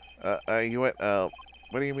 You went,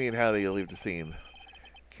 what do you mean, how did you leave the scene?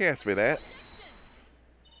 Can't ask me that.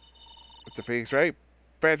 Mr. Phoenix, right?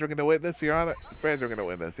 Badgering the witness, Your Honor? Badgering the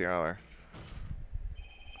witness, Your Honor.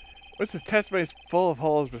 What's his testimony is full of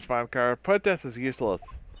holes, Miss Von Carr. Protest is useless.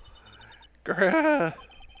 Got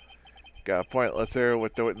a point. Let's hear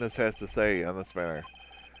what the witness has to say on this matter.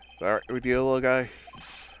 Alright with you, little guy?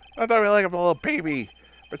 I thought we like I'm a little baby.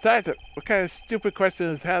 Besides it, what kind of stupid question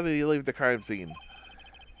is how did he leave the crime scene?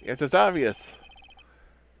 The answer's obvious.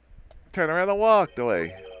 Turn around and walked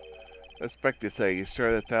away. I expect you to say, you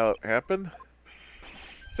sure that's how it happened?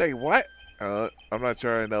 Say what? I'm not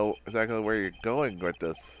sure I know exactly where you're going with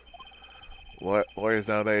this. Lawyers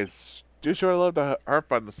nowadays do sure love to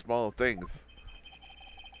harp on the small things.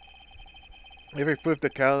 Every proof to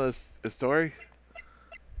count is story?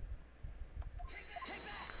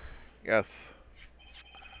 Yes.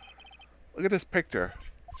 Look at this picture.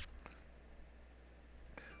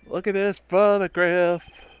 Look at this photograph.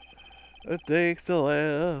 It takes a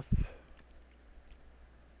laugh.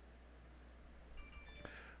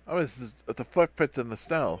 Oh, it's the footprints in the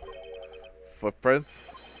snow. Footprints?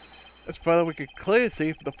 It's funny we can clearly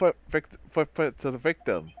see the footprints of the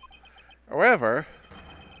victim. However,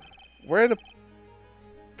 where are the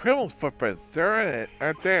criminal's footprints? They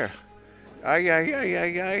aren't there.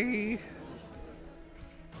 Ay.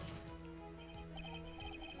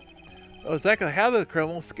 Oh, exactly how did the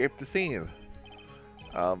criminal escape the scene?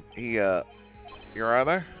 Your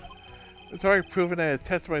Honor, it's already proven that his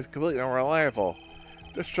testimony is completely unreliable.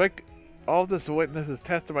 Just strike all this witness's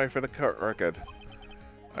testimony for the court record.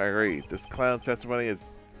 I agree. This clown's testimony is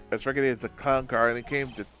as rickety as the clown car, and he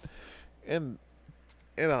came to in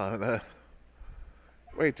on.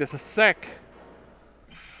 Wait, just a sec.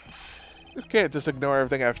 You can't just ignore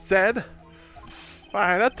everything I've said.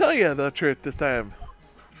 Fine, I'll tell you the truth this time.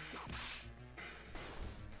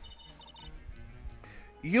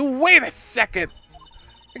 You wait a second!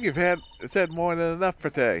 I think you've said more than enough for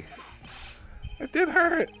today. It did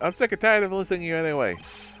hurt. I'm sick and tired of listening to you anyway.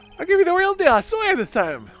 I'll give you the real deal, I swear this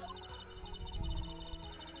time!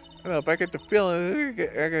 I know, but I get the feeling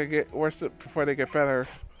they're gonna get worse before they get better.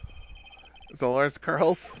 Is the Lawrence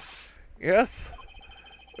Curls? Yes?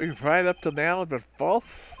 What you've tried up to now has been false?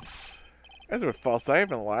 It hasn't been false, I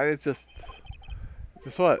haven't lied, it's just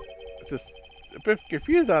what? It's just a bit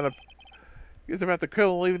confused on it. It's about the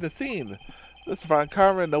criminal leaving the scene. This Von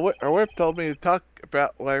Karma and the whip told me to talk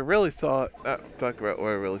about what I really saw. Not talk about what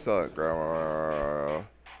I really saw.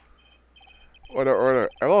 Order.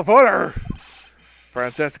 I love order!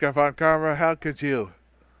 Francesca Von Karma, how could you?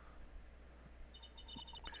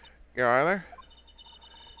 Your Honor?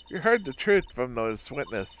 You heard the truth from this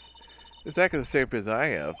witness. exactly the same opinion I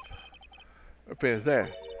have. Opinion is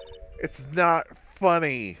that. It's not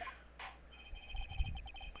funny.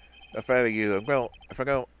 If I you, I'm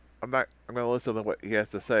gonna listen to what he has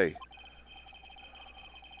to say.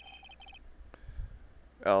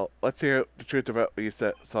 Well, let's hear the truth about what you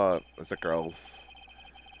saw, Mr. Girls.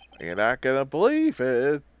 You're not gonna believe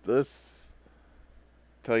it. Let's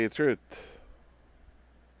tell you the truth.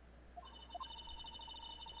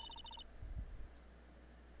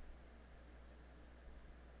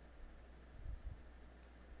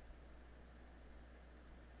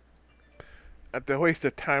 At the waste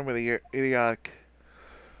of time with the idiotic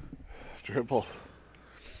dribble.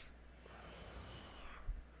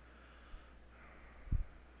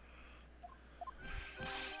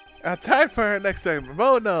 Time for our next segment.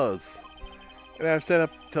 Mo knows. And I've set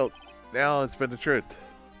up till now it's been the truth.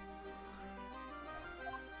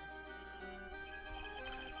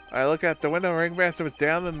 I look out the window, Ringmaster was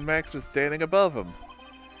down and Max was standing above him.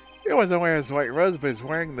 He wasn't wearing his white rose, but he was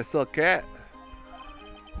wearing the silk hat.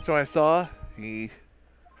 So I saw,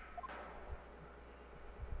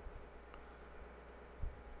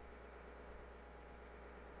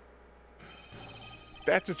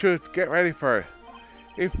 That's the truth, get ready for it.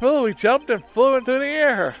 He flew, he jumped and flew into the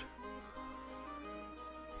air.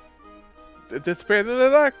 It disappeared in the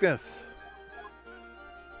darkness.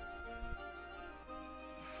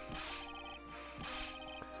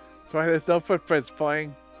 So there's no footprints.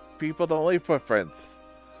 Flying people don't leave footprints.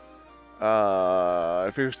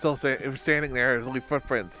 If you're standing there, there's only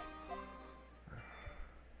footprints.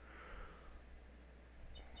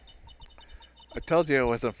 I told you it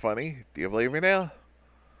wasn't funny. Do you believe me now?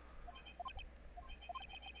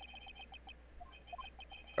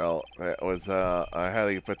 Well, that was, how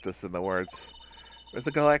do you put this in the words?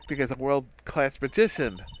 Mr. Galactic is a world-class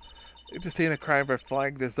magician. You've just seen a crime by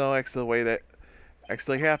flying. There's no actual way that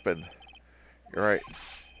actually happened. You're right.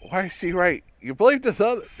 Why is she right? You believe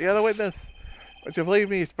the other witness? But you believe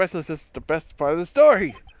me, especially since it's the best part of the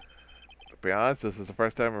story. To be honest, this is the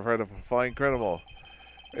first time I've heard of a flying criminal.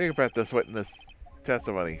 Think about this witness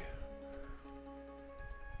testimony.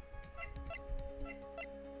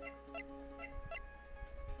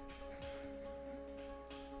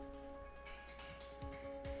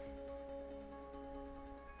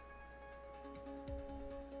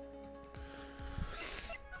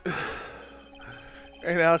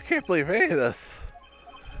 Right now, I can't believe any of this.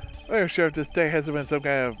 I'm sure if this day hasn't been some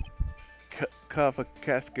kind of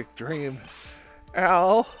Kafka-castic dream.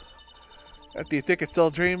 Al? Do you think it's still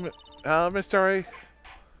a dream, Mr. Ray?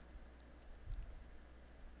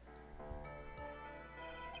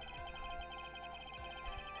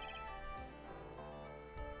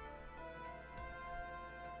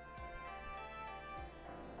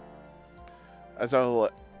 That's all.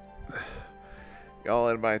 Y'all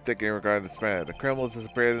in my thinking regarding this man. The criminal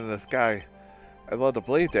disappeared in the sky. I'd love to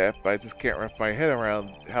believe that, but I just can't wrap my head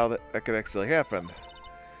around how that could actually happen.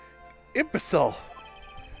 Imbecile!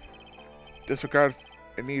 Disregard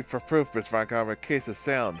a need for proof, Ms. Von Karma. Case is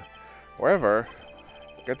sound. However,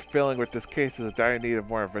 I got the feeling with this case is a dire need of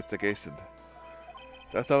more investigation.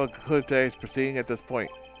 That's how I'll conclude today's proceeding at this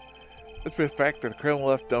point. It's the fact that the criminal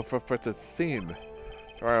left no footprints at the scene.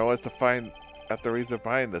 Tomorrow I want to find out the reason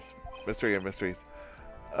behind this mystery of mysteries.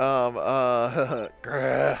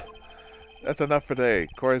 That's enough for today.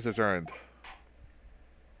 Court is adjourned.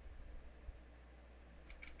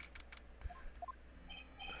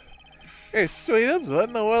 Hey, Sweetums, what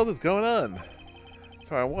in the world is going on?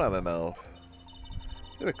 So I want to know.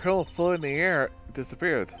 The criminal flew in the air and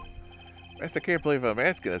disappeared. I can't believe I'm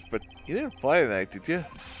asking this, but you didn't fly tonight, did you?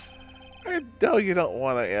 I know you don't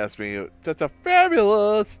want to ask me such a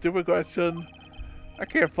fabulous, stupid question. I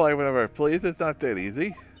can't fly whenever I please. It's not that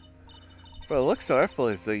easy. But it looks so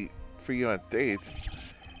effortlessly for you on stage.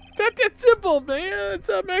 It's not that simple, man.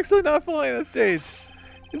 I'm actually not flying on stage.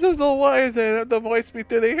 It's those little wires that have to voice me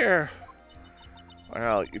through the air.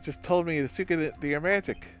 Wow, you just told me the secret to your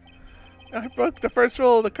magic. I broke the first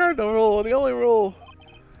rule, the cardinal rule, the only rule.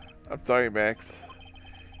 I'm sorry, Max.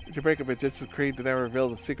 You should break a magician's creed to never reveal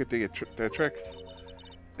the secret to their tricks.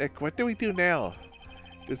 Nick, what do we do now?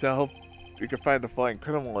 Just I hope we can find the flying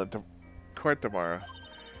criminal in court tomorrow.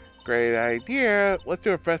 Great idea. Let's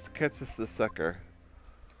do our best to catch this sucker.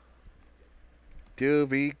 To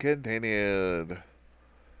be continued.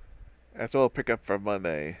 That's what we'll pick up for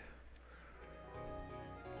Monday.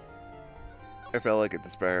 I felt like it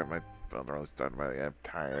despaired. My phone really started. I'm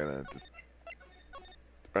tired and just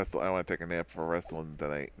I want to take a nap for wrestling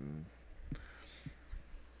tonight, and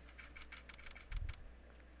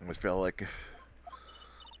I just feel like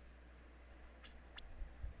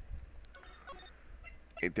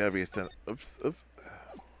AW sent. Oops, oops.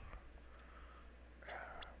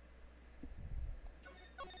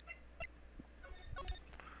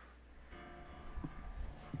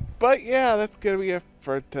 But yeah, that's gonna be it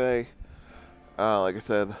for today. Like I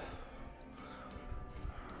said,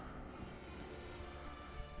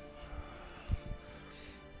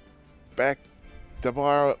 back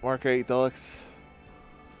tomorrow at Mark 8 Deluxe.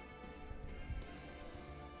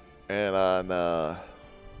 And on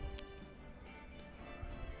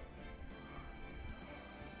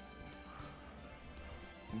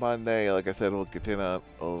Monday, like I said, we'll continue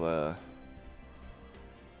on.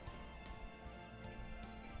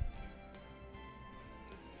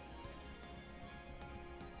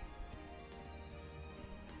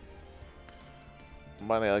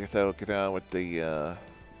 Monday, like I said, we'll get on with the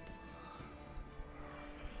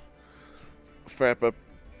wrap up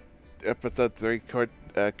episode 3 court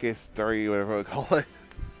case story, whatever we call it.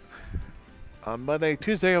 On Monday,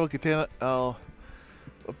 Tuesday, we'll continue. We'll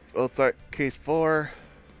start case 4.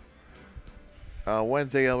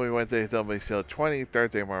 Wednesday, Wednesday, Zombie Show 20.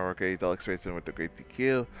 Thursday, Marvel Arcade Deluxe Racing with the Great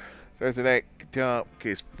DQ. Thursday night, continue on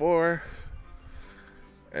case 4.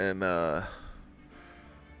 And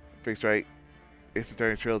Fixed Right, Ace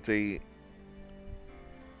Attorney Trilogy.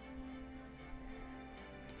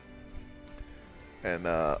 And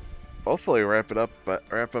hopefully wrap up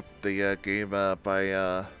the game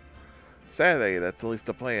by Saturday. That's at least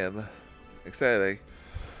the plan. Next Saturday.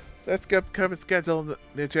 So that's good. Come and schedule the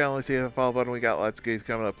new channel and see the follow button. We got lots of games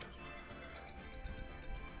coming up.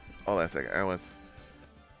 Hold on a second. I was.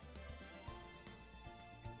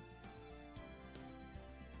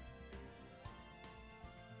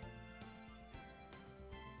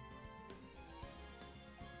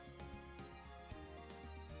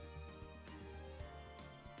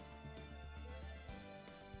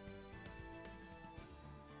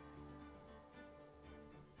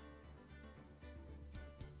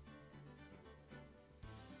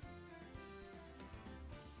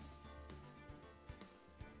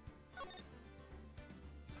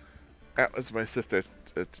 That was my sister.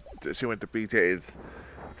 She went to BJ's.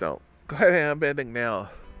 So, glad I'm ending now.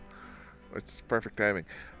 It's perfect timing.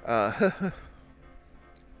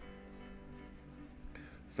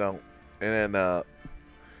 So, and then,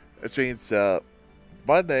 which means,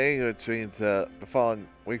 Monday, which means, the following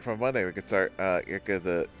week from Monday, we can start,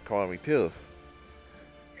 Yakuza Kiwami 2.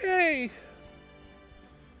 Yay!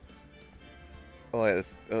 Oh,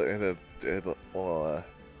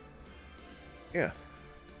 yeah.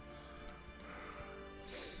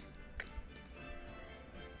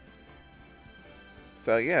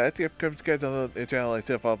 So yeah, that's the upcoming schedule on the channel. Like I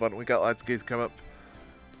said, follow button. We got lots of games coming up.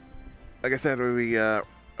 Like I said, we'll be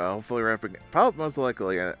hopefully wrapping. Probably most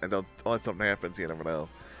likely, unless something happens, you never know.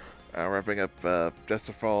 Wrapping up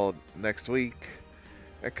Justice for All next week.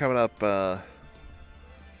 And coming up, like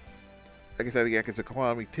I said, Yakuza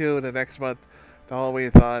Kiwami 2 in the next month. The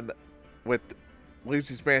Halloween-a-thon with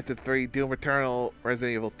Luigi's Mansion 3, Doom Eternal,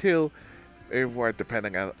 Resident Evil 2. Maybe more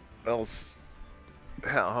depending on else.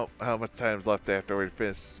 How much time's left after we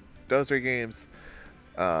finish those 3 games.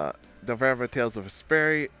 November, Tales of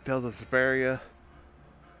Vesperia.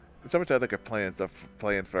 So much other good stuff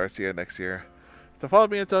planned for us next year. So follow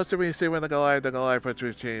me on social media, see when I go live,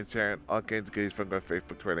 Twitch, change, sharing all kinds of goodies from both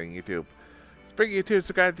Facebook, Twitter, and YouTube. Spring YouTube,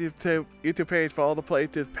 subscribe to the YouTube page for all the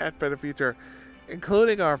playthroughs, past, better, future,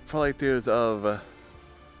 including our playthroughs of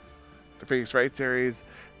the previous Wright series,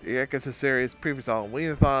 the Yakuza series, previous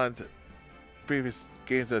Halloween-a-thons, previous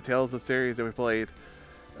games of the Tales of series that we played,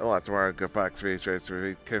 and lots more good box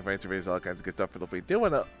reviews, convention reviews, all kinds of good stuff. It'll be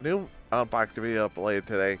doing a new unboxing video up later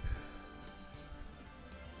today.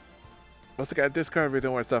 Also got a Discord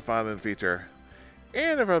video more stuff on in the future.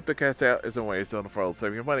 And if I hope the cast out is a way to the world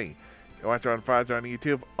save your money. You watch our own files on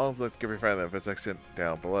YouTube, also let's give your friend the info section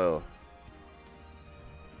down below.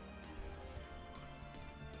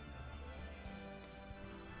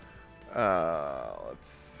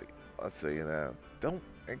 Let's see, don't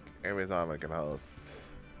think Amazon like an host.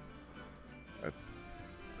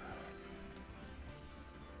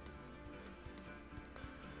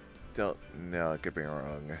 Don't, no, I could be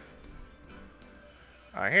wrong.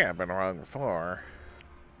 I have been wrong before.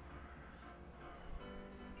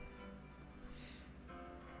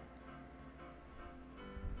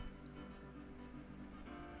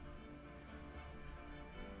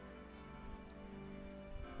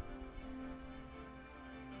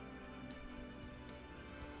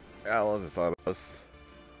 I wasn't thought of. So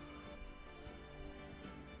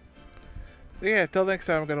yeah, till next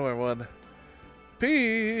time, I'm gonna win one.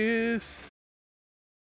 Peace!